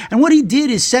seen that. And what he did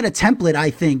is set a template,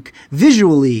 I think,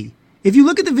 visually. If you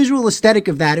look at the visual aesthetic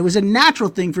of that, it was a natural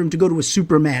thing for him to go to a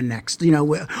Superman next,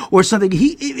 or something.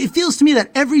 It feels to me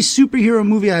that every superhero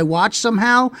movie I watch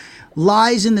somehow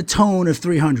lies in the tone of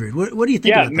 300. What do you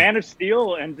think about that? Man of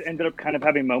Steel ended up kind of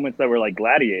having moments that were like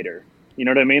Gladiator. You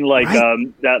know what I mean? Like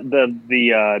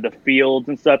the fields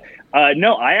and stuff.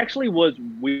 No, I actually was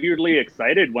weirdly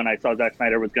excited when I saw Zack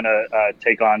Snyder was going to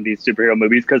take on these superhero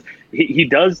movies because he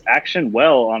does action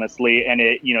well, honestly, and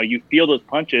you feel those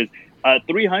punches.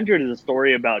 300 is a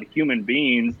story about human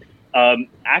beings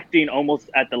acting almost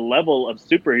at the level of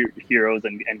superheroes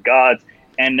and gods.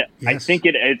 And yes. I think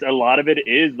it's a lot of it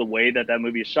is the way that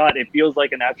movie is shot. It feels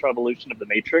like a natural evolution of The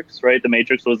Matrix, right? The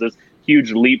Matrix was this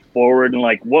huge leap forward and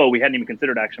like, whoa, we hadn't even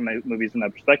considered action movies from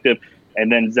that perspective.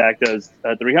 And then Zach does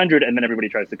 300 and then everybody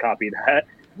tries to copy that.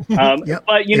 Yep,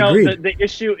 but, the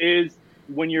issue is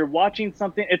when you're watching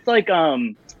something, it's like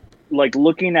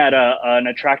looking at an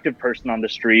attractive person on the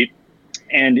street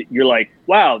and you're like,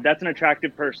 wow, that's an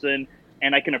attractive person.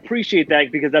 And I can appreciate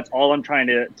that because that's all I'm trying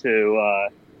to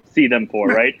see them for,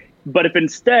 right? But if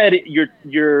instead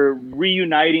you're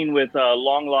reuniting with a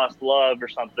long lost love or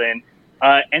something,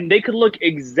 and they could look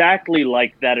exactly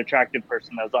like that attractive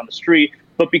person that was on the street,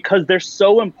 but because they're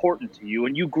so important to you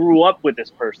and you grew up with this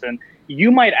person,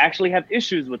 you might actually have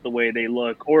issues with the way they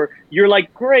look, or you're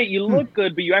like, great, you look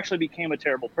good, but you actually became a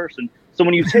terrible person. So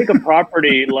when you take a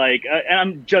property like, and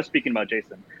I'm just speaking about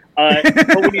Jason,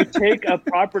 but when you take a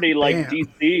property like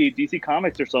DC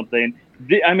Comics or something,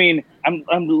 I mean,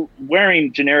 I'm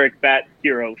wearing generic Bat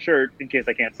Hero shirt in case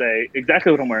I can't say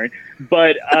exactly what I'm wearing,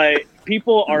 but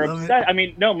people are obsessed. I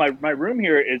mean, no, my room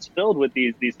here is filled with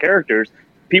these characters.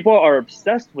 People are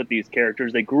obsessed with these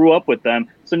characters. They grew up with them.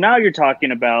 So now you're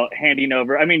talking about handing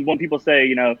over. I mean, when people say,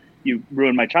 you know, you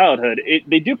ruined my childhood,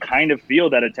 they do kind of feel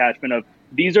that attachment of,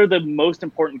 these are the most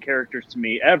important characters to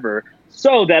me ever.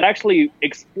 So that actually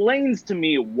explains to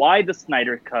me why the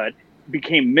Snyder Cut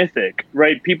became mythic,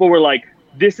 right? People were like,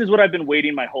 this is what I've been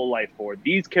waiting my whole life for.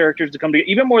 These characters to come together,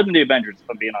 even more than the Avengers, if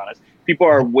I'm being honest. People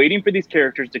are waiting for these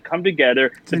characters to come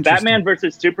together. The Batman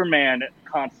versus Superman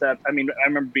concept, I mean, I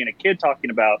remember being a kid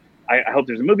talking about, I hope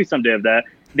there's a movie someday of that.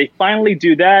 They finally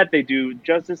do that. They do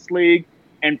Justice League,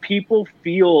 and people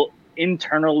feel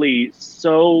internally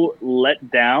so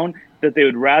let down that they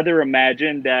would rather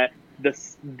imagine that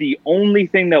the only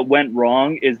thing that went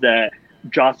wrong is that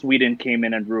Joss Whedon came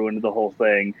in and ruined the whole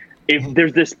thing. If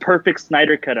there's this perfect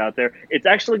Snyder Cut out there, it's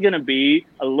actually going to be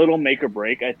a little make or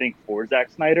break, I think, for Zack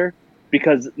Snyder,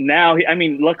 because now, I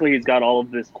mean, luckily he's got all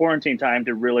of this quarantine time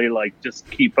to really like just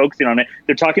keep focusing on it.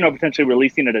 They're talking about potentially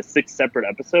releasing it as 6 separate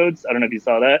episodes. I don't know if you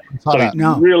saw that. So he's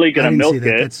really going to milk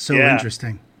it. That's so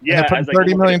interesting. Yeah, and they're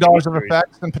putting $30 million of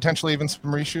effects and potentially even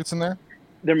some reshoots in there.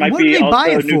 There might be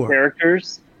also new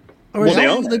characters. Or they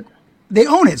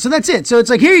own it, so that's it. So it's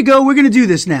like, here you go, we're going to do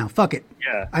this now. Fuck it.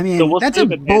 Yeah. I mean, that's a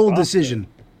bold decision.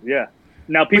 Yeah.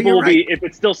 Now people will be, if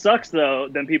it still sucks though,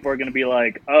 then people are going to be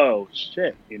like, oh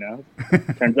shit, you know.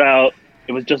 Turns out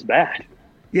it was just bad.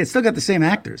 Yeah, it's still got the same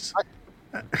actors.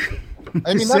 I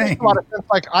mean, that makes a lot of sense.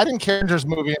 Like, I didn't care Avengers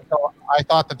movie until I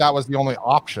thought that was the only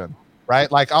option,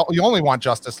 right? Like, you only want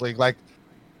Justice League. Like,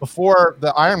 before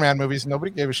the Iron Man movies,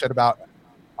 nobody gave a shit about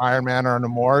Iron Man or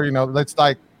Namor. You know, it's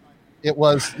like, it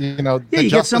was, you know. Yeah, you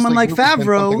get someone like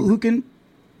Favreau who can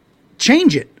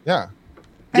change it. Yeah.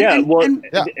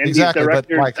 Exactly. But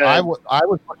like, I was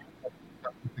watching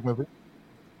the movie.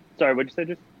 Sorry, what'd you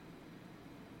say,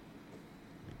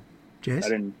 Jace? I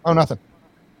didn't. Oh, nothing.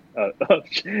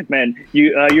 Man,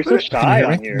 you're so shy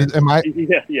on here. Am I?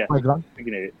 Yeah. Am I gone?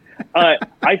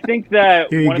 I think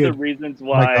that one of the reasons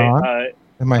why.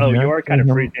 You are kind of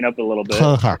freezing up a little bit.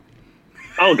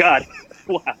 Oh God!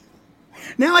 Wow.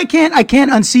 Now I can't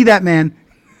unsee that man.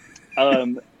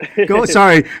 Go.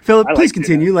 Sorry, Philip. Please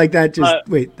continue. Like that. Just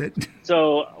wait.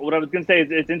 So what I was going to say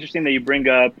is it's interesting that you bring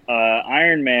up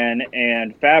Iron Man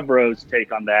and Favreau's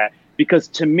take on that, because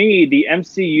to me the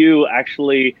MCU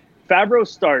actually, Favreau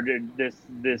started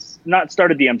this not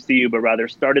started the MCU, but rather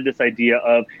started this idea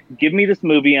of, give me this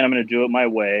movie and I'm going to do it my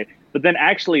way. But then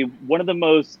actually one of the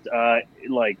most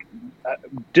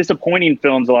disappointing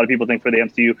films a lot of people think for the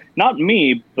MCU, not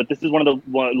me, but this is one of the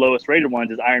lowest rated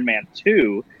ones, is Iron Man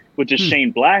 2, which is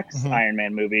Shane Black's Iron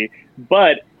Man movie.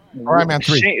 But Iron Man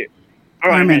 3.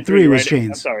 Iron Man 3 was right? Shane's.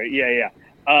 I'm sorry. Yeah.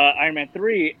 Iron Man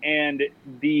 3, and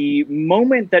the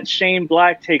moment that Shane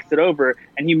Black takes it over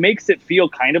and he makes it feel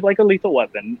kind of like a Lethal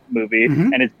Weapon movie,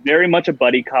 and it's very much a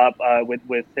buddy cop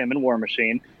with him and War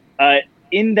Machine.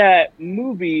 In that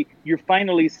movie, you're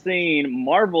finally seeing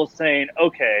Marvel saying,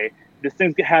 okay, this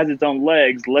thing has its own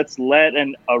legs. Let's let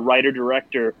a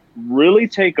writer-director really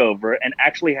take over and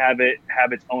actually have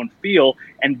its own feel.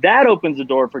 And that opens the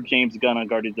door for James Gunn on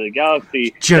Guardians of the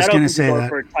Galaxy. Just going to say that.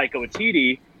 For Taika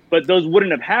Waititi. But those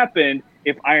wouldn't have happened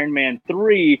if Iron Man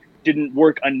 3 didn't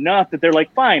work enough that they're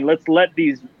like, fine, let's let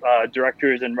these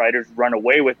directors and writers run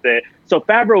away with it. So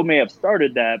Favreau may have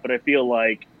started that, but I feel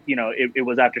like, you know, it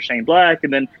was after Shane Black.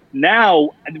 And then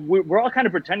now we're all kind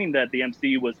of pretending that the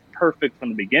MCU was perfect from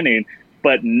the beginning,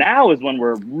 but now is when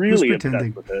we're really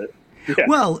obsessed with it. Yeah.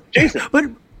 Well, Jason. But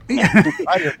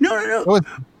no.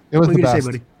 It was the best.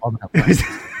 Say, buddy?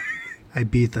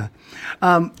 Ibiza.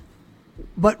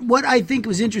 But what I think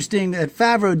was interesting that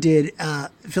Favreau did,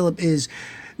 Philip, is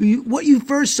what you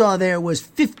first saw there was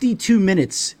 52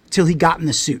 minutes till he got in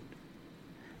the suit.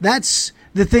 That's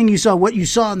the thing you saw. What you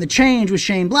saw in the change with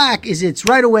Shane Black is it's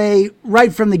right away,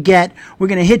 right from the get. We're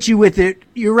going to hit you with it.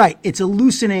 You're right. It's a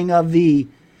loosening of the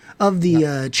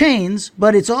chains,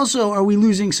 but it's also, are we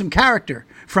losing some character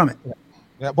from it?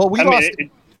 Yeah. Well,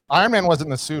 Iron Man wasn't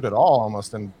in the suit at all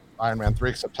almost in Iron Man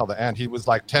 3 except till the end. He was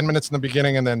like 10 minutes in the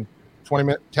beginning and then 10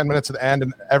 minutes at the end,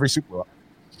 and every suit blew up.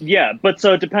 Yeah, but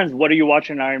so it depends. What are you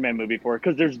watching an Iron Man movie for?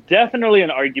 Because there's definitely an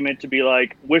argument to be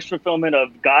like wish fulfillment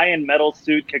of guy in metal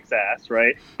suit kicks ass,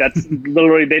 right? That's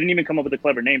literally they didn't even come up with a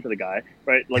clever name for the guy,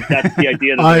 right? Like that's the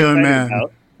idea that they're Iron excited Man.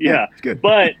 about. Yeah, good.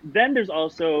 But then there's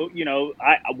also,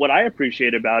 what I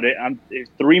appreciate about it. I'm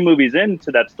 3 movies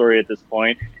into that story at this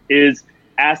point is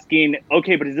asking,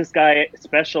 okay, but is this guy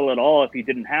special at all if he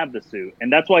didn't have the suit?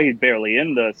 And that's why he's barely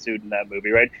in the suit in that movie,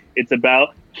 right? It's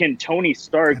about, can Tony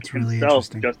Stark himself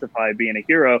justify being a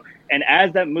hero? And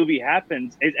as that movie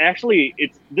happens,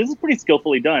 this is pretty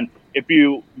skillfully done. If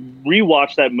you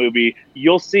rewatch that movie,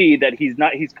 you'll see that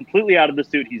he's completely out of the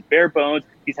suit. He's bare bones.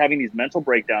 He's having these mental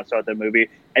breakdowns throughout that movie.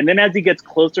 And then as he gets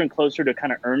closer and closer to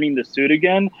kind of earning the suit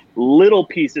again, little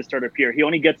pieces start to appear. He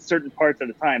only gets certain parts at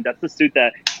a time. That's the suit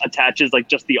that attaches like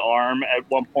just the arm at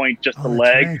one point, just the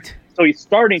leg. Right. So he's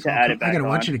starting to add it back I got to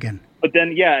watch on. it again. But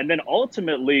then, and then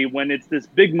ultimately when it's this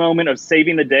big moment of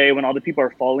saving the day, when all the people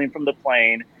are falling from the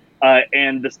plane,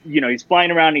 and this, he's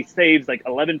flying around, he saves like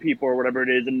 11 people or whatever it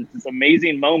is, and it's this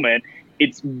amazing moment.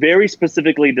 It's very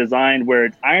specifically designed where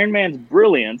it's Iron Man's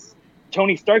brilliance,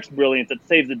 Tony Stark's brilliance that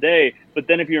saves the day. But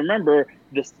then if you remember,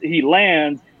 he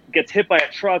lands, gets hit by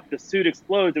a truck, the suit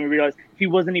explodes, and we realize he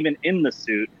wasn't even in the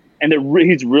suit. And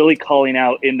he's really calling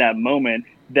out in that moment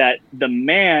that the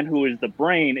man who is the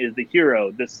brain is the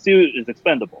hero. The suit is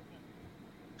expendable.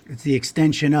 It's the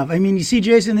extension of. I mean, you see,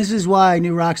 Jason, this is why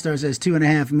New Rockstars has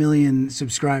 2.5 million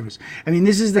subscribers. I mean,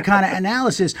 this is the kind of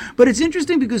analysis. But it's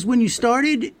interesting because when you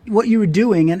started what you were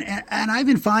doing, and I've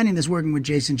been finding this working with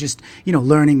Jason, just,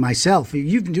 learning myself.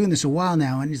 You've been doing this a while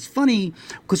now. And it's funny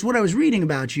because what I was reading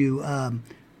about you,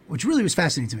 which really was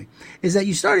fascinating to me, is that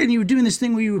you started and you were doing this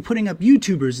thing where you were putting up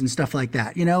YouTubers and stuff like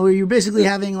that, where you're basically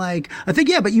having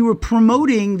but you were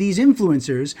promoting these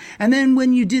influencers. And then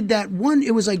when you did that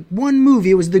it was like one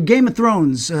movie, it was the Game of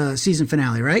Thrones season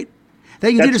finale, right?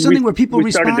 That you did or something where people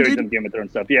responded? We started doing some Game of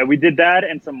Thrones stuff. Yeah, we did that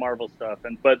and some Marvel stuff.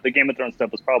 But the Game of Thrones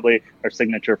stuff was probably our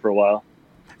signature for a while.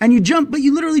 And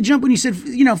you literally jump when you said,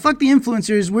 fuck the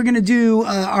influencers, we're going to do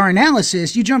our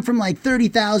analysis. You jump from like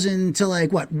 30,000 to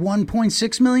like, what,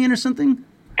 1.6 million or something?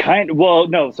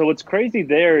 No. So what's crazy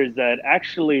there is that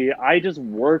actually I just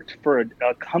worked for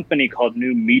a company called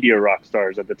New Media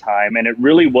Rockstars at the time. And it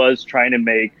really was trying to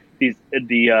make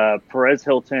the Perez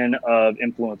Hilton of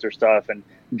influencer stuff and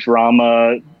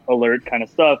drama alert kind of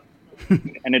stuff.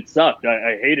 And it sucked.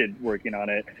 I hated working on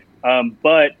it.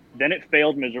 But then it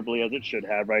failed miserably, as it should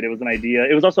have, right? It was an idea.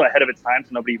 It was also ahead of its time, so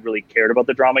nobody really cared about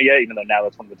the drama yet, even though now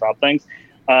that's one of the top things.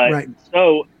 Right.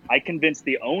 So I convinced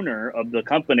the owner of the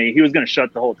company, he was going to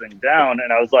shut the whole thing down.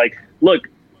 And I was like, look,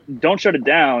 don't shut it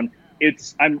down.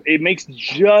 It makes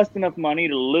just enough money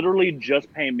to literally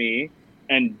just pay me,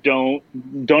 and don't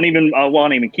even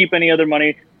want to even keep any other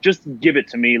money. Just give it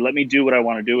to me. Let me do what I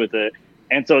want to do with it.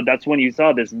 And so that's when you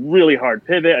saw this really hard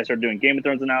pivot. I started doing Game of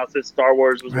Thrones analysis. Star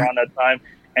Wars was around that time.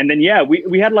 And then,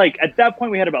 we had at that point,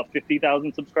 we had about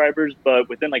 50,000 subscribers, but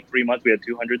within 3 months, we had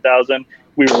 200,000.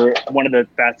 We were one of the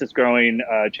fastest growing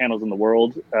channels in the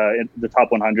world, in the top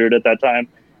 100 at that time.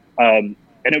 And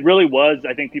it really was,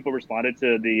 I think people responded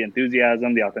to the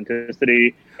enthusiasm, the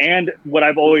authenticity. And what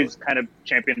I've always kind of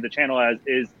championed the channel as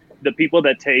is the people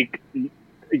that take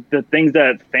the things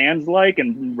that fans like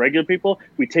and regular people,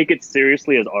 we take it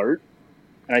seriously as art.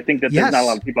 And I think that there's not a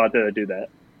lot of people out there that do that.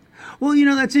 Well,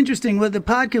 that's interesting. With the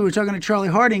podcast, we're talking to Charlie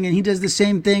Harding, and he does the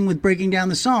same thing with breaking down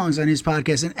the songs on his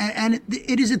podcast. And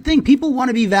it is a thing. People want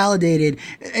to be validated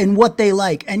in what they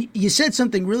like. And you said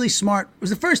something really smart. It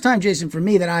was the first time, Jason, for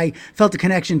me, that I felt a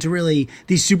connection to really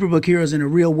these superbook heroes in a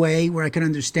real way where I could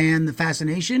understand the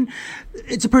fascination.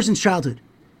 It's a person's childhood.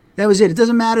 That was it. It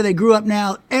doesn't matter. They grew up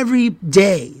now. Every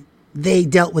day they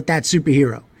dealt with that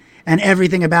superhero and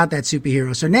everything about that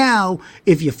superhero. So now,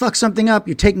 if you fuck something up,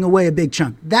 you're taking away a big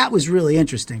chunk. That was really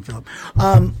interesting, Philip.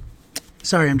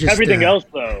 Sorry, I'm just... Everything else,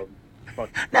 though.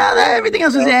 No, everything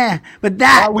else was but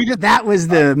that was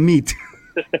the meat.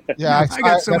 Yeah, I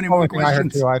got so many more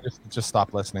questions. I heard too. I just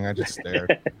stopped listening. I just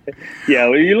stared. Yeah,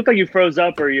 well, you look like you froze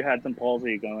up or you had some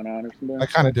palsy going on or something. I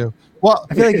kind of do. Well,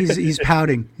 I feel like he's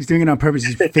pouting. He's doing it on purpose.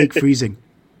 He's fake freezing.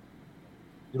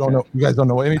 You guys don't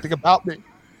know anything about me.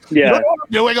 Yeah. You don't know what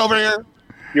I'm doing over here.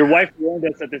 Your wife warned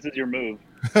us that this is your move.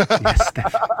 Yes,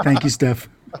 Steph. Thank you, Steph.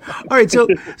 All right, so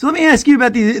let me ask you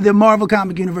about the Marvel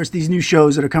Comic Universe, these new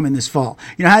shows that are coming this fall.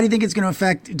 How do you think it's going to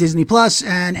affect Disney Plus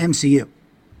and MCU?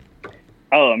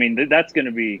 Oh, I mean, that's going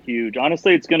to be huge.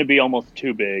 Honestly, it's going to be almost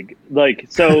too big.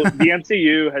 So the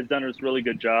MCU has done this really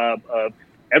good job of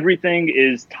everything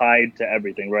is tied to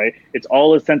everything, right? It's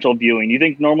all essential viewing. You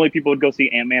think normally people would go see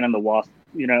Ant-Man and the Wasp,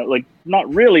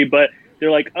 not really, but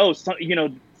they're like,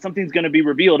 something's going to be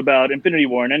revealed about Infinity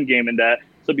War and Endgame and that,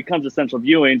 so it becomes essential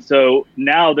viewing. So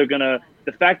now they're going to,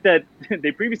 the fact that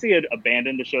they previously had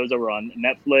abandoned the shows that were on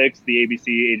Netflix, the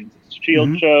ABC Agents of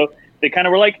S.H.I.E.L.D. show, they kind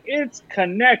of were like, it's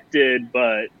connected,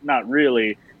 but not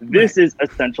really. This is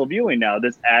essential viewing now.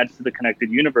 This adds to the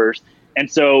connected universe. And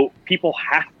so people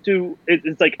have to,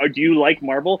 it's like, do you like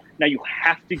Marvel? Now you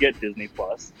have to get Disney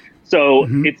Plus. So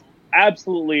it's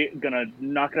absolutely going to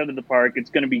knock it out of the park. It's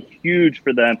going to be huge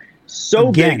for them.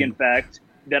 So big, in fact,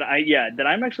 that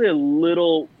I'm actually a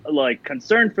little like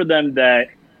concerned for them that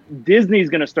Disney's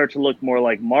going to start to look more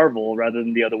like Marvel rather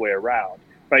than the other way around,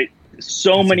 right?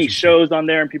 So many shows on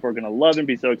there and people are going to love and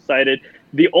be so excited.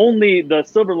 The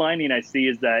silver lining I see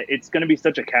is that it's going to be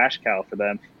such a cash cow for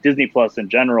them, Disney Plus in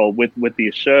general, with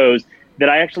these shows, that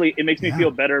it makes me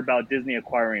feel better about Disney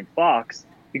acquiring Fox,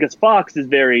 because Fox is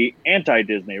very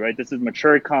anti-Disney, right? This is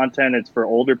mature content. It's for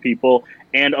older people.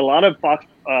 And a lot of Fox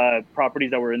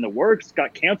properties that were in the works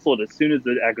got canceled as soon as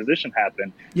the acquisition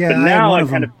happened. Yeah, but now I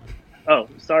kind of oh,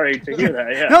 sorry to hear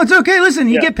that. Yeah. No, it's okay. Listen,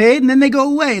 you get paid and then they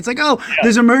go away. It's like,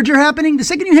 there's a merger happening. The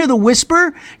second you hear the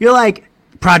whisper, you're like,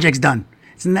 project's done.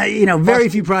 It's not, very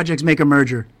few projects make a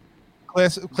merger.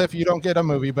 Cliff, you don't get a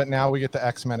movie, but now we get the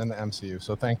X-Men in the MCU,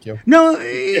 so thank you. No,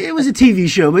 it was a TV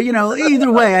show, but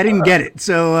either way, I didn't get it.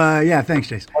 So thanks,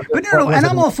 Jason. But no, and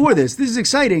I'm all for this. This is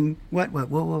exciting. What?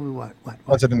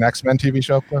 Was it an X-Men TV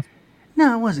show, Cliff?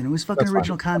 No, it wasn't. It was fucking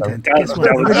original content. Guess what?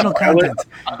 Original content.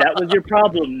 That was your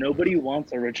problem. Nobody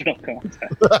wants original content.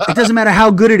 It doesn't matter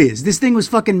how good it is. This thing was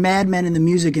fucking Mad Men in the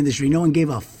music industry. No one gave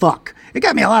a fuck. It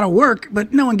got me a lot of work,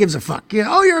 but no one gives a fuck.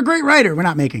 You're a great writer. We're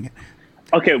not making it.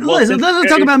 Okay, well, let's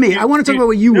talk about me. I want to talk about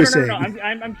what you were saying. No,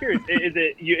 I'm curious.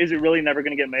 Is it really never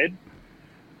going to get made?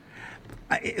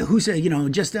 Who said,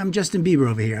 I'm Justin Bieber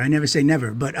over here. I never say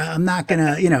never, but I'm not going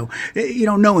to, you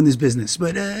don't know in this business.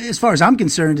 But as far as I'm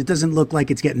concerned, it doesn't look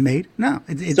like it's getting made. No,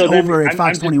 it's so over at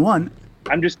Fox 21.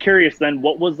 I'm just curious then,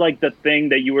 what was like the thing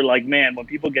that you were like, man, when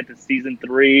people get to season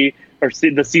 3 or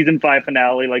the season 5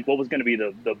 finale, like what was going to be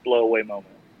the blow away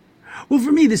moment? Well,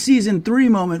 for me, the season 3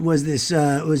 moment was this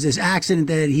accident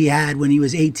that he had when he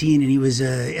was 18 and he was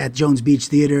at Jones Beach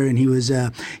Theater, and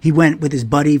he went with his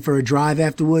buddy for a drive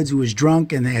afterwards who was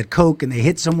drunk, and they had coke and they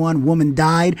hit someone. Woman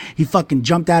died. He fucking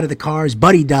jumped out of the car. His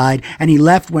buddy died, and he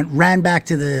ran back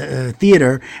to the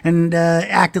theater and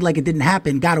acted like it didn't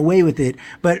happen, got away with it.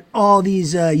 But all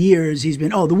these years he's been,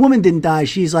 the woman didn't die.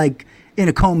 She's like in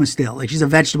a coma still, like she's a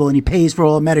vegetable, and he pays for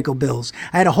all the medical bills.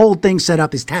 I had a whole thing set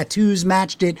up. His tattoos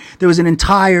matched it. There was an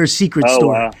entire secret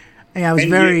story. Wow. Yeah, I was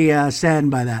very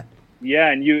saddened by that.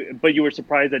 Yeah, but you were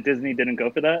surprised that Disney didn't go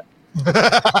for that?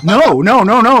 No.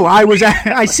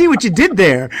 I see what you did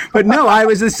there, but no, I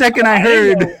was the second I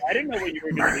heard. I didn't know what you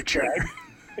were going to describe.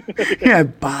 Yeah,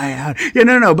 buyout. Yeah,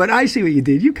 no, but I see what you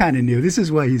did. You kind of knew. This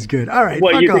is why he's good. All right.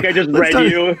 What, you think I just read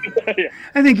you?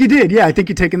 I think you did. Yeah, I think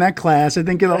you're taking that class. I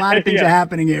think a lot of things are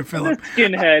happening here, Philip.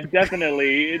 Skinhead,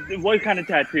 definitely. What kind of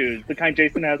tattoos? The kind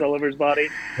Jason has all over his body?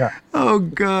 Yeah. Oh,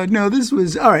 God. No, this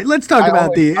was... All right, let's talk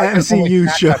about the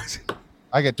MCU shows.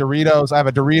 I get Doritos. I have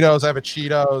a Doritos. I have a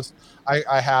Cheetos.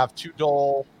 I have 2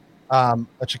 Dole, a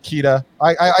Chiquita.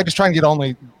 I just try and get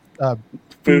only...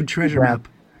 food treasure map.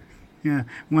 Yeah,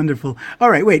 wonderful. All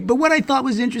right, wait, but what I thought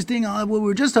was interesting, what we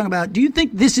were just talking about, do you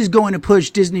think this is going to push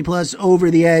Disney Plus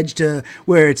over the edge to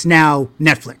where it's now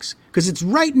Netflix? Because it's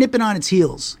right nipping on its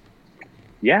heels.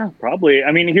 Yeah, probably.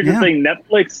 I mean, here's the thing.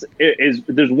 Netflix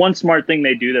there's one smart thing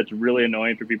they do that's really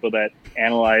annoying for people that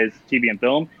analyze TV and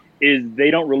film, is they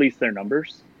don't release their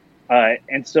numbers.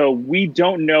 And so we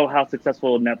don't know how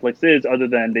successful Netflix is, other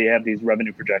than they have these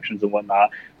revenue projections and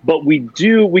whatnot. But we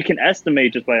can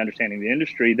estimate, just by understanding the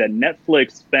industry, that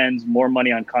Netflix spends more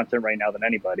money on content right now than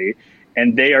anybody.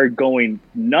 And they are going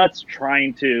nuts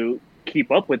trying to keep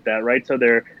up with that, right? So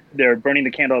they're burning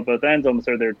the candle at both ends almost,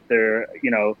 or they're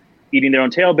eating their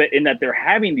own tail, but in that they're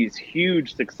having these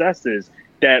huge successes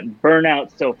that burn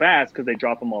out so fast because they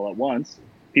drop them all at once.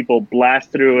 People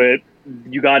blast through it.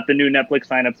 You got the new Netflix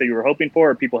signups that you were hoping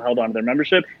for, or people held on to their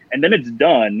membership, and then it's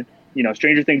done.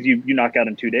 Stranger Things you knock out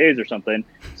in 2 days or something.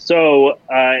 So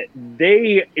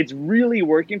it's really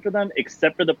working for them,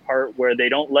 except for the part where they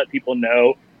don't let people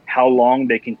know how long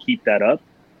they can keep that up.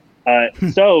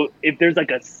 So if there's like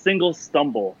a single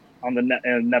stumble on the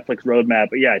Netflix roadmap,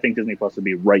 I think Disney Plus would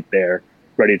be right there,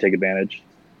 ready to take advantage.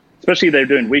 Especially they're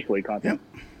doing weekly content.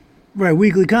 Yep. Right,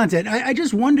 weekly content. I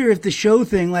just wonder if the show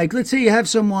thing, like, let's say you have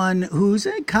someone who's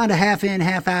kind of half in,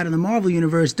 half out of the Marvel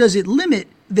universe, does it limit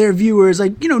their viewers,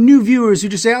 like, new viewers who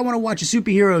just say, I want to watch a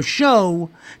superhero show.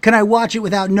 Can I watch it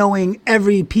without knowing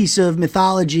every piece of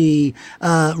mythology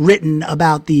written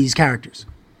about these characters?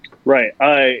 Right.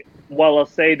 while I'll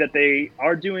say that they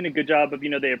are doing a good job of,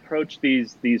 they approach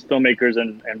these filmmakers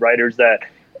and writers that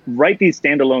write these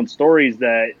standalone stories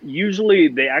that usually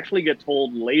they actually get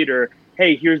told later,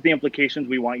 hey, here's the implications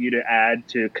we want you to add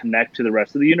to connect to the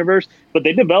rest of the universe. But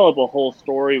they develop a whole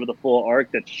story with a full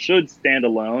arc that should stand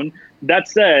alone. That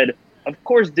said, of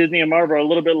course, Disney and Marvel are a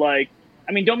little bit like,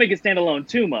 don't make it stand alone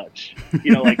too much.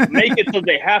 Make it so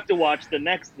they have to watch the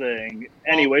next thing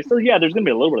anyway. So, yeah, there's going to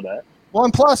be a little bit of that. Well,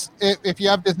 and plus, if you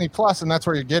have Disney Plus, and that's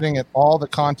where you're getting it, all the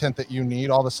content that you need,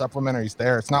 all the supplementaries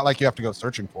there, it's not like you have to go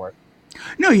searching for it.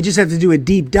 No, you just have to do a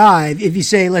deep dive. If you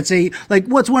say, let's say, like,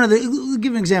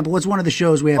 give an example. What's one of the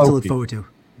shows we have to look forward to?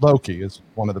 Loki is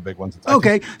one of the big ones.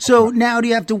 Okay, so now do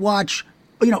you have to watch,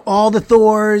 all the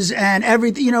Thors and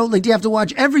everything, do you have to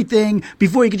watch everything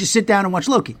before you could just sit down and watch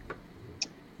Loki?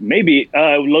 Maybe.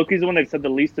 Loki's the one they've said the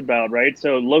least about, right?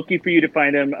 So Loki, for you to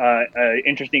find him an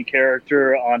interesting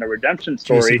character on a redemption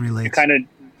story, you kind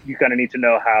of need to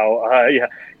know how.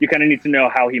 You kind of need to know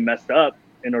how he messed up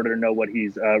in order to know what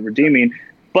he's redeeming.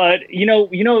 But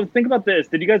think about this.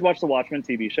 Did you guys watch the Watchmen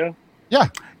TV show? Yeah.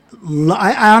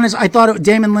 I thought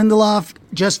Damon Lindelof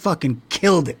just fucking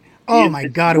killed it. Oh my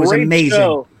God, it was amazing.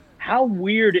 Show. How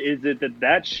weird is it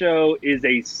that show is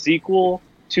a sequel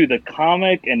to the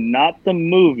comic and not the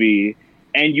movie,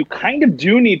 and you kind of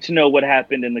do need to know what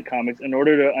happened in the comics in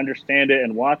order to understand it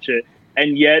and watch it,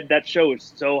 and yet that show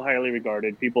is so highly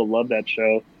regarded. People love that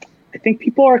show. I think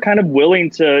people are kind of willing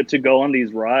to go on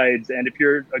these rides, and if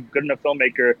you're a good enough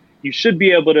filmmaker, you should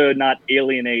be able to not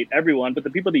alienate everyone, but the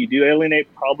people that you do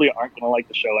alienate probably aren't going to like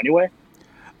the show anyway.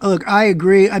 Look, I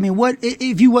agree.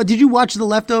 Did you watch The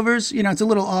Leftovers? It's a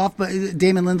little off, but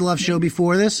Damon Lindelof's show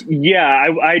before this? Yeah,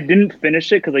 I didn't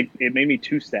finish it because it made me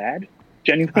too sad,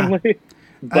 genuinely.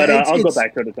 But I'll go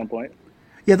back to it at some point.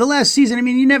 Yeah, the last season,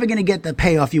 you're never going to get the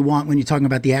payoff you want when you're talking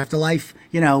about the afterlife.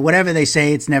 Whatever they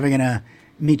say, it's never going to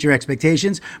meet your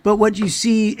expectations. But what you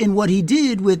see in what he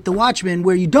did with The Watchmen,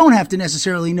 where you don't have to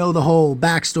necessarily know the whole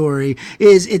backstory,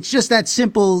 it's just that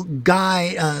simple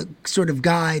sort of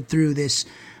guide through this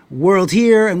world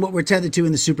here and what we're tethered to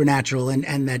in the supernatural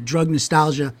and that drug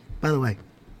nostalgia. By the way,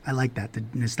 I like that, the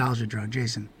nostalgia drug,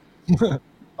 Jason.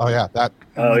 Oh yeah, that.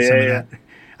 Oh yeah.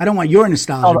 I don't want your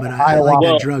nostalgia, but I like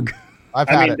that drug. I've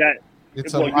had it.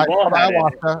 It's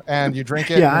ayahuasca, and you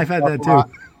drink it. Yeah, I've had that too.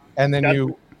 And then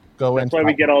you go in. That's why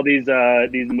we get all these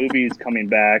movies coming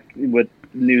back with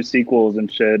new sequels and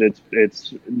shit.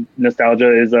 It's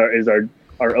nostalgia is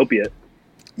our opiate.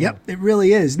 Yep, it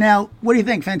really is. Now, what do you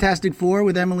think? Fantastic Four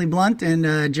with Emily Blunt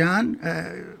and John.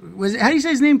 How do you say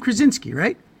his name? Krasinski,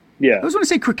 right? Yeah. I always want to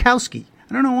say Krakowski.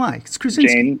 I don't know why. It's Krasinski.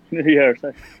 Jane. Yeah.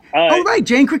 Right,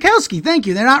 Jane Krakowski. Thank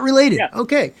you. They're not related. Yeah.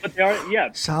 Okay. But they are. Yeah.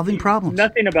 Solving problems.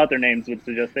 Nothing about their names would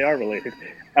suggest they are related.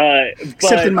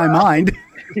 Except in my mind.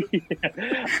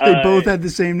 They both had the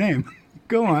same name.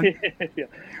 Go on. Yeah.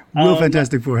 Will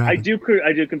Fantastic Four happen? I do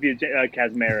confuse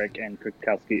Kazmarek and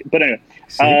Krakowski. But anyway,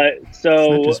 so it's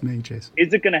not just me, Chase.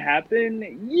 Is it going to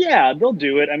happen? Yeah, they'll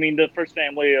do it. The first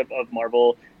family of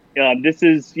Marvel. This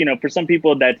is, for some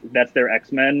people that's their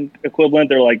X-Men equivalent.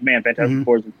 They're like, man, Fantastic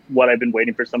Four is what I've been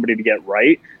waiting for somebody to get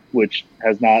right, which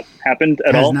has not happened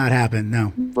at all. Has not happened,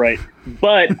 no. Right.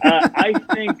 But I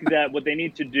think that what they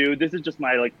need to do, this is just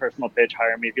my personal pitch,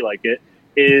 hire me if you like it,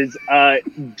 is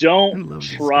don't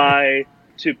try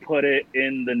to put it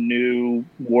in the new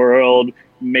world,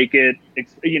 make it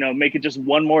just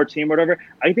one more team or whatever.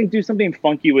 I think do something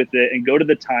funky with it and go to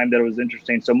the time that it was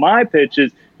interesting. So my pitch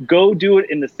is go do it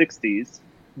in the 60s.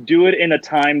 Do it in a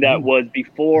time that was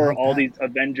before all these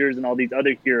Avengers and all these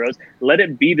other heroes. Let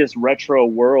it be this retro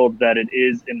world that it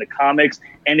is in the comics.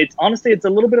 And it's honestly, it's a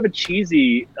little bit of a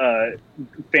cheesy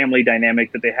family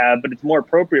dynamic that they have, but it's more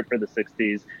appropriate for the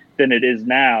 60s than it is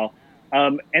now.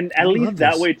 And at least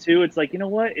that way too, it's like, you know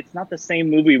what? It's not the same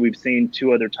movie we've seen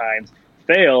two other times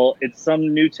fail. It's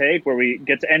some new take where we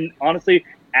get to, and honestly,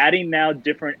 adding now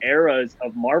different eras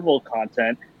of Marvel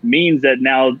content means that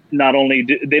now not only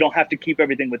they don't have to keep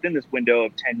everything within this window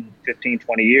of 10, 15,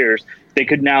 20 years. They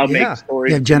could now make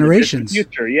stories. They have generations. In the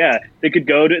future. Yeah. They could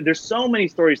go to, there's so many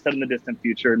stories set in the distant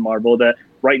future in Marvel that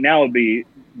right now would be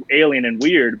alien and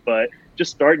weird, but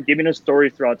just start giving us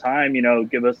stories throughout time,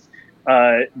 give us,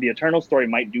 the Eternal story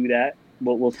might do that.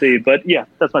 We'll see. But yeah,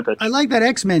 that's my pitch. I like that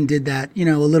X-Men did that, a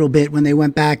little bit when they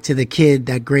went back to the kid,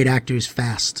 that great actor who's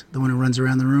Fast, the one who runs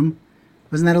around the room.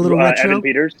 Wasn't that a little retro? Evan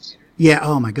Peters. Yeah.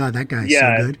 Oh my God, that guy's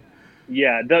so good.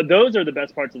 Yeah. Those are the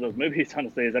best parts of those movies,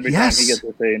 honestly, is every time he gets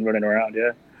to say and running around.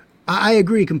 Yeah. I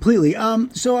agree completely.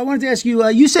 So I wanted to ask you,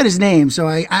 you said his name, so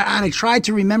I tried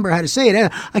to remember how to say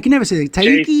it. I can never say it.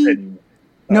 Taiki? Jason.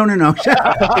 No.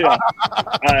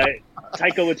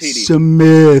 Taika Waititi.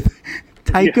 Smith.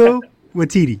 Taika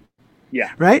Waititi.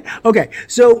 Yeah. Right? Okay.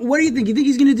 So what do you think? You think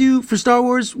he's going to do for Star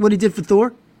Wars what he did for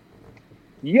Thor?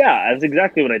 Yeah, that's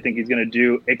exactly what I think he's going to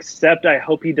do, except I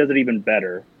hope he does it even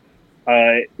better.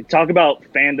 Talk about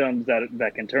fandoms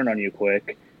that can turn on you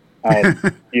quick.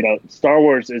 Star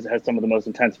Wars has some of the most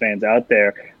intense fans out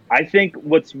there. I think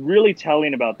what's really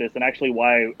telling about this, and actually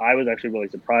why I was actually really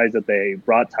surprised that they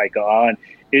brought Taika on,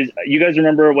 is you guys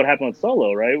remember what happened with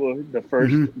Solo, right? Well, the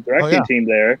first directing team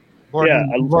there. Lord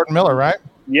and Miller, right?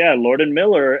 Yeah, Lord and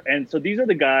Miller. And so these are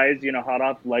the guys, hot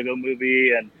off Lego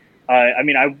Movie. And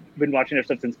I've been watching their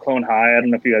stuff since Clone High. I don't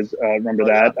know if you guys remember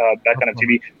that back on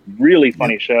MTV. Really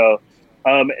funny show.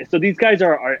 So these guys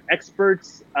are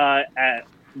experts at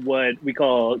what we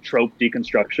call trope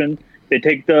deconstruction. They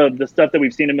take the stuff that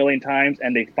we've seen a million times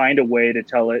and they find a way to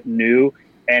tell it new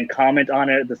and comment on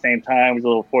it at the same time. There's a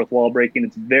little fourth wall breaking.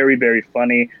 It's very, very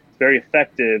funny. It's very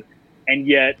effective. And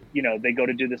yet, they go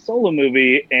to do the Solo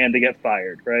movie and they get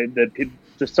fired, right?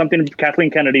 There's something,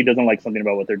 Kathleen Kennedy doesn't like something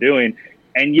about what they're doing.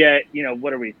 And yet,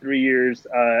 what are we, 3 years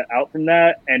out from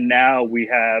that? And now we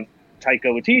have Taika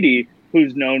Waititi,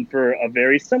 who's known for a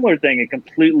very similar thing and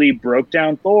completely broke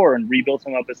down Thor and rebuilt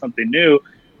him up as something new,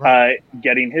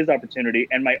 getting his opportunity.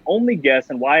 And my only guess,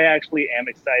 and why I actually am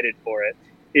excited for it,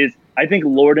 is I think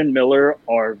Lord and Miller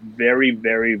are very,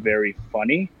 very, very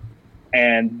funny.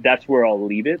 And that's where I'll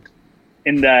leave it.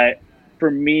 In that,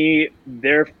 for me,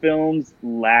 their films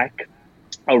lack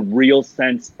a real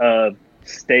sense of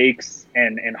stakes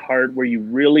and heart where you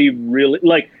really, really,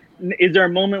 like, is there a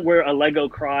moment where a Lego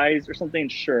cries or something?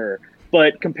 Sure.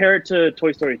 But compare it to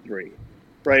Toy Story 3,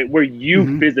 right? Where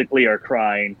you physically are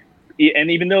crying. And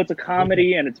even though it's a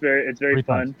comedy and it's very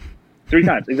fun. 3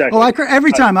 times, exactly. Oh, I cry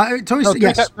every time.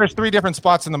 There's 3 different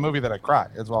spots in the movie that I cry,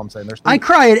 is what I'm saying. I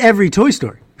cry at every Toy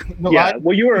Story.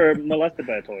 Well, you were molested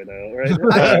by a toy, though,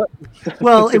 right?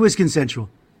 Well, it was consensual.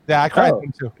 Yeah, I cried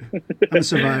too. I'm a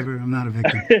survivor. I'm not a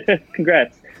victim.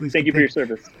 Congrats. Thank you for your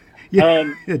service.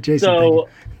 Yeah, Jason. So,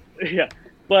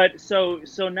 but so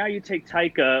now you take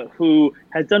Taika, who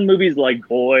has done movies like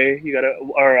Boy,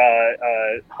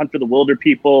 Hunt for the Wilder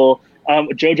People.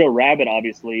 Jojo Rabbit,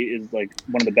 obviously, is like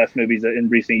one of the best movies in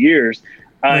recent years,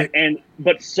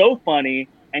 but so funny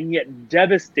and yet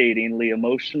devastatingly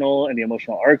emotional, and the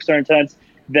emotional arcs are intense.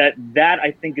 That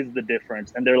I think is the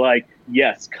difference. And they're like,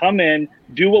 yes, come in,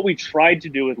 do what we tried to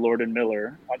do with Lord and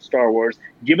Miller on Star Wars.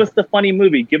 Give us the funny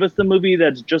movie. Give us the movie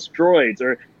that's just droids,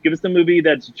 or give us the movie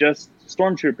that's just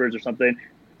stormtroopers or something.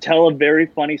 Tell a very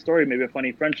funny story, maybe a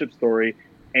funny friendship story,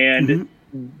 and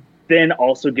then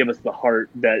also give us the heart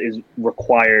that is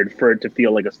required for it to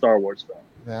feel like a Star Wars film.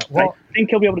 Yeah, well, I think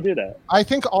he'll be able to do that. I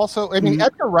think also,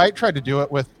 Edgar Wright tried to do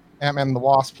it with Ant-Man and the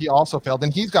Wasp. He also failed,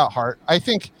 and he's got heart. I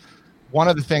think one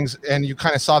of the things, and you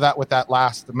kind of saw that with that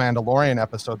last The Mandalorian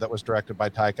episode that was directed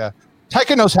by Taika.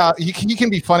 Taika knows how, he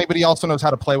can be funny, but he also knows how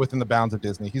to play within the bounds of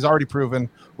Disney. He's already proven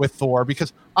with Thor,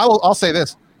 because I'll say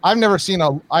this, I've never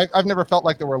felt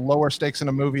like there were lower stakes in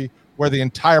a movie where the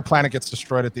entire planet gets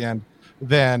destroyed at the end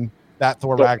than that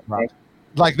Thor Ragnarok.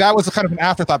 Like, that was kind of an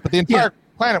afterthought, but the entire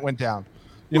planet went down.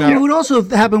 What also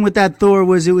happened with that Thor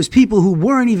was it was people who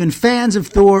weren't even fans of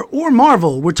Thor or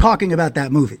Marvel were talking about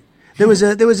that movie. There was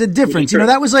a difference.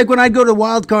 That was like when I'd go to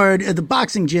Wild Card at the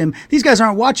boxing gym. These guys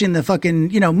aren't watching the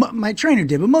fucking, my trainer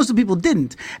did, but most of the people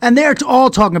didn't. And they're all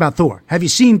talking about Thor. Have you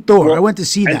seen Thor? Well, I went to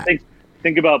see that.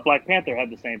 Think about Black Panther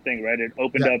had the same thing, right? It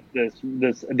opened up the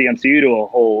MCU to a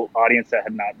whole audience that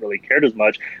had not really cared as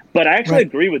much. But I actually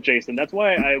agree with Jason. That's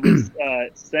why I was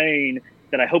saying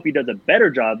that I hope he does a better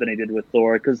job than he did with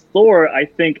Thor, because Thor, I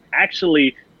think,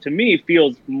 actually, to me,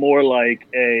 feels more like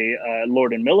a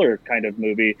Lord and Miller kind of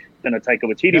movie than a Taika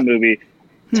Waititi movie.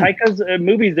 Taika's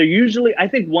movies, they're usually, I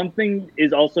think one thing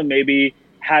is also maybe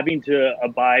having to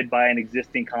abide by an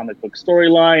existing comic book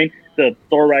storyline. The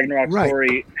Thor Ragnarok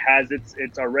story has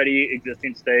its already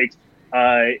existing stakes.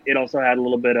 It also had a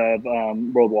little bit of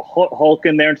World War Hulk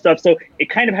in there and stuff. So it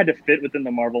kind of had to fit within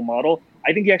the Marvel model.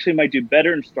 I think he actually might do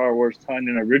better in Star Wars telling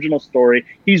an original story.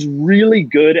 He's really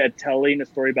good at telling a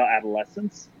story about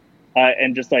adolescence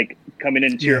and just like coming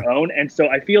into your own. And so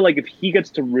I feel like if he gets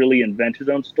to really invent his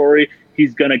own story,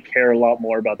 he's going to care a lot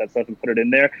more about that stuff and put it in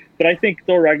there. But I think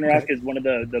Thor Ragnarok is one of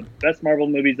the best Marvel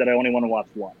movies that I only want to watch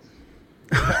once.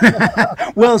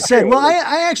 Well said. Well,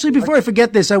 I actually, before I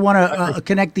forget this, I want to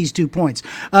connect these 2 points.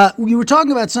 You were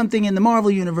talking about something in the Marvel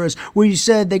universe where you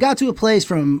said they got to a place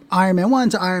from Iron Man 1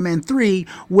 to Iron Man 3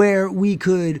 where we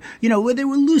could, where they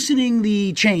were loosening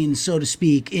the chains, so to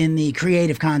speak, in the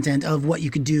creative content of what you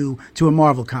could do to a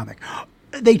Marvel comic.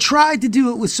 they tried to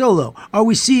do it with Solo. Are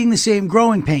we seeing the same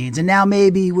growing pains? And now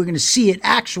maybe we're going to see it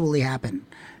actually happen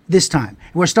this time,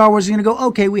 where Star Wars is going to go,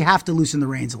 okay, we have to loosen the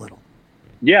reins a little.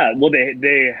 Yeah, well,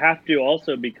 they have to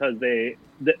also because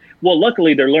well,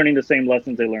 luckily they're learning the same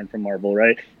lessons they learned from Marvel,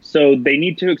 right? So they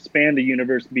need to expand the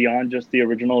universe beyond just the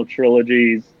original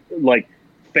trilogy's like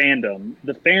fandom.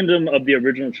 The fandom of the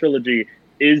original trilogy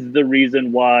is the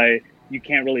reason why you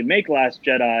can't really make Last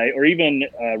Jedi or even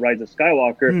Rise of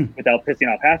Skywalker without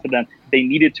pissing off half of them. They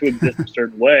needed to exist a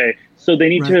certain way. So they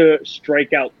need to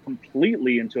strike out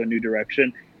completely into a new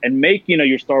direction and make,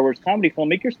 your Star Wars comedy film,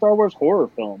 make your Star Wars horror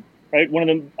film, right? One of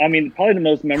them, probably the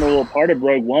most memorable part of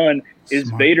Rogue One is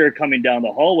Vader coming down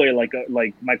the hallway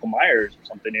like Michael Myers or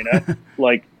something,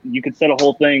 Like you could set a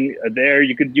whole thing there.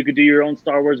 You could do your own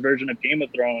Star Wars version of Game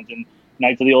of Thrones and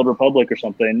Knights of the Old Republic or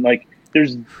something. Like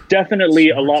there's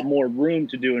definitely a lot more room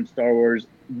to do in Star Wars.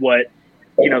 What,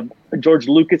 George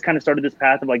Lucas kind of started this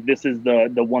path of like, this is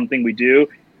the one thing we do.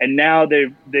 And now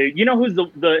they who's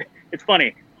the it's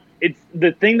funny. It's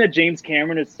the thing that James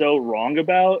Cameron is so wrong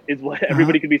about is what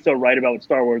everybody could be so right about with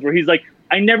Star Wars, where he's like,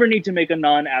 I never need to make a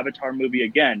non-Avatar movie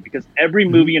again because every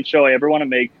movie and show I ever want to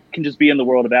make can just be in the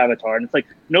world of Avatar. And it's like,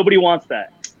 nobody wants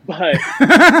that. But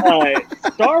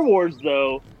Star Wars,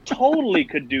 though, totally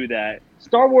could do that.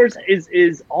 Star Wars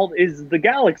is the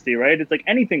galaxy, right? It's like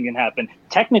anything can happen.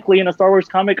 Technically, in a Star Wars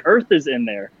comic, Earth is in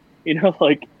there.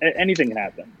 Like anything can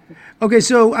happen. Okay,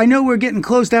 so I know we're getting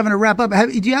close to having to wrap up.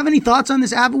 Do you have any thoughts on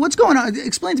this Avatar? What's going on?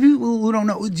 Explain to people who don't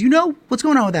know. Do you know what's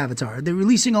going on with Avatar? Are they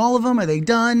releasing all of them? Are they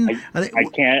done?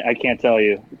 I can't tell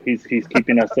you. He's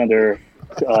keeping us under.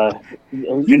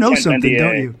 You know something, NDA.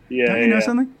 Don't you? Yeah, don't you know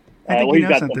something? I think he's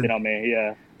got something on me.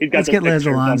 Yeah, he's got. Let's get Les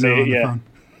Alonso on the yeah. phone.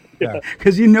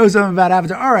 Because you know something about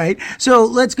Avatar. All right, so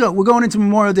let's go. We're going into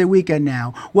Memorial Day weekend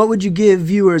now. What would you give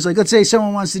viewers? Like, let's say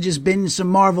someone wants to just binge some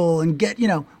Marvel and get,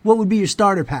 what would be your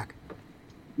starter pack?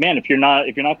 Man, if you're not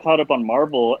caught up on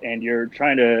Marvel and you're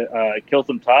trying to kill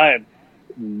some time,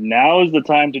 now is the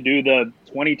time to do the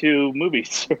 22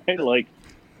 movies, right? Like,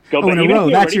 go in a row.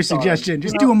 That's your suggestion.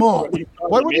 Just do them all.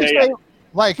 What would you say?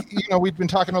 Like, we've been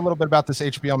talking a little bit about this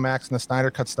HBO Max and the Snyder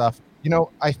Cut stuff.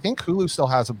 I think Hulu still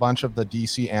has a bunch of the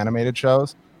DC animated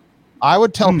shows. I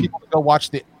would tell people to go watch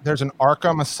there's an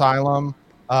Arkham Asylum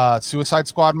Suicide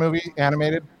Squad movie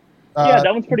animated. Yeah,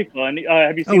 that one's pretty fun.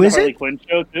 Have you seen the Harley Quinn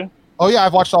show too? Oh yeah,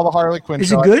 I've watched all the Harley Quinn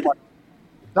shows. Is it good?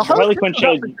 The Harley Quinn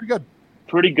show is pretty good.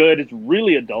 Pretty good. It's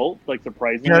really adult, like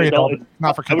surprisingly very adult.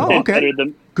 Not for kids. I would say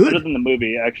better than the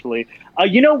movie, actually.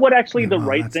 You know what? Actually, the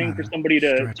right thing for somebody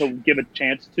to give a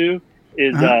chance to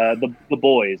is the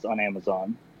Boys on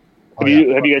Amazon. Have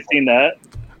you guys seen that?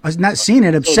 I've not seen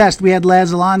it. Obsessed. We had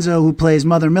Les Alonso who plays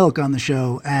Mother Milk on the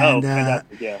show, and I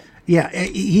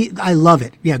love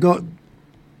it. Yeah, go.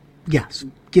 Yes,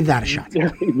 give that a shot.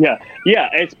 yeah.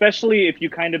 Especially if you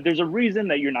there's a reason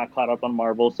that you're not caught up on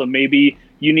Marvel, so maybe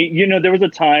you need. There was a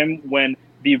time when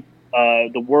the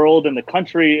world and the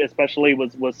country, especially,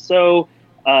 was so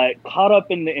caught up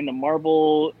in the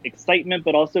Marvel excitement,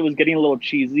 but also it was getting a little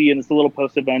cheesy, and it's a little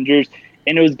post Avengers.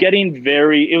 And it was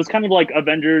it was kind of like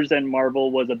Avengers and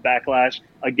Marvel was a backlash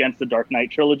against the Dark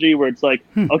Knight trilogy, where it's like,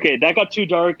 okay, that got too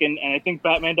dark, and I think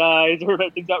Batman dies, or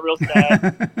things got real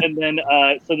sad. And then,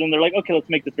 so then they're like, okay, let's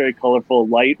make this very colorful,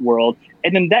 light world.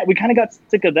 And then we kind of got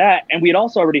sick of that, and we had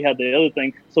also already had the other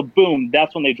thing. So boom,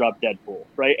 that's when they dropped Deadpool,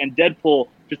 right? And Deadpool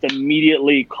just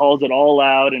immediately calls it all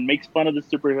out and makes fun of the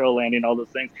superhero landing, all those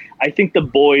things. I think The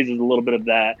Boys is a little bit of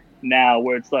that now,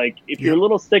 where it's like, if you're a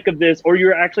little sick of this, or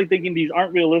you're actually thinking these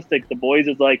aren't realistic, The Boys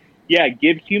is like, yeah,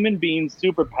 give human beings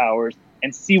superpowers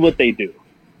and see what they do.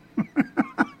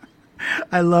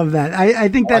 I love that. I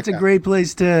think that's a great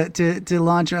place to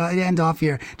launch end off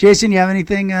here. Jason, you have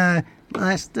anything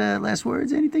last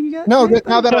words? Anything you got? No,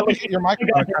 now that I look at your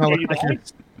microphone, it kind of looks like you're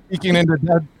speaking into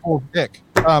Deadpool's dick.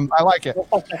 I like it.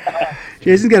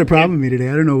 Jason's got a problem with me today.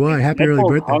 I don't know why. Happy early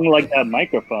birthday. Hung like that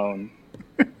microphone.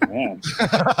 Man.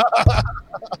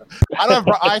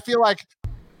 I feel like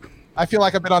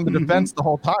I've been on the defense the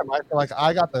whole time. I feel like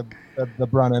I got the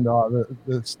brunt end of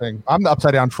this thing. I'm the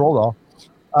upside down troll doll.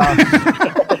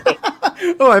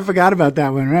 Oh, I forgot about that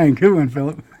one. Right, good one,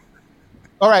 Philip.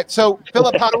 All right, so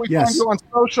Philip, how do we find you on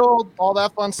social? All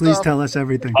that fun stuff. Please tell us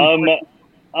everything. Well,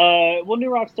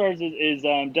 New Rockstars is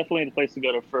definitely the place to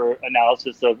go for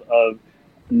analysis of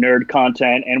nerd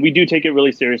content, and we do take it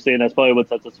really seriously, and that's probably what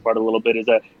sets us apart a little bit, is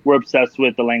that we're obsessed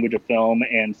with the language of film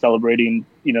and celebrating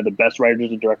the best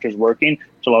writers and directors working,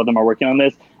 which a lot of them are working on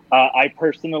this. I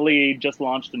personally just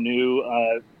launched a new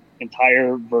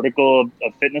entire vertical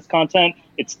of fitness content.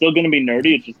 It's still going to be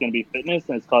nerdy, it's just going to be fitness,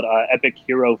 and it's called Epic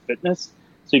Hero Fitness.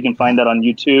 So you can find that on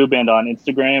YouTube and on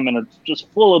Instagram, and it's just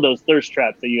full of those thirst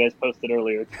traps that you guys posted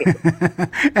earlier too.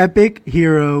 Epic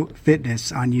Hero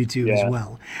Fitness on YouTube as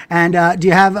well. And do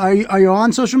you have? Are you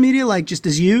on social media? Like just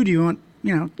as you? Do you want?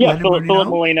 Yeah, Philip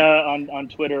Molina on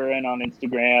Twitter and on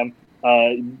Instagram.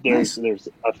 There's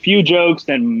a few jokes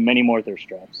and many more thirst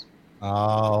traps.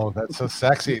 Oh, that's so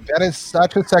sexy. That is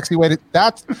such a sexy way to.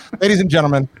 That's, ladies and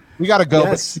gentlemen, we got to go.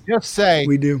 Yes, but just say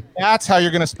we do. That's how you're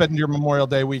going to spend your Memorial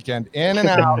Day weekend, in and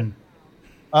out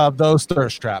of those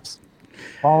thirst traps.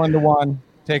 Fall into one,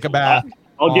 take a bath.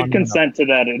 I'll give consent to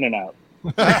that in and out.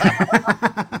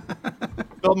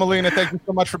 Phil Molina, thank you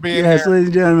so much for being here. Yes, ladies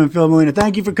and gentlemen, Phil Molina.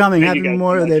 Thank you for coming. Happy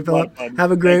Memorial Day, Philip. Have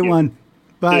a great one.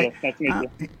 Bye. Nice to meet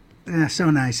you. Yeah, so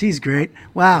nice. He's great.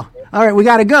 Wow. All right, we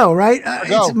got to go, right?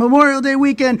 It's Memorial Day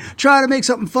weekend. Try to make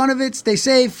something fun of it. Stay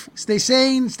safe, stay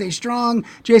sane, stay strong.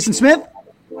 Jason Smith.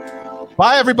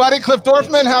 Bye, everybody. Cliff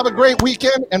Dorfman, have a great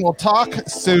weekend, and we'll talk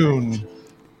soon.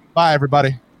 Bye,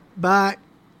 everybody. Bye.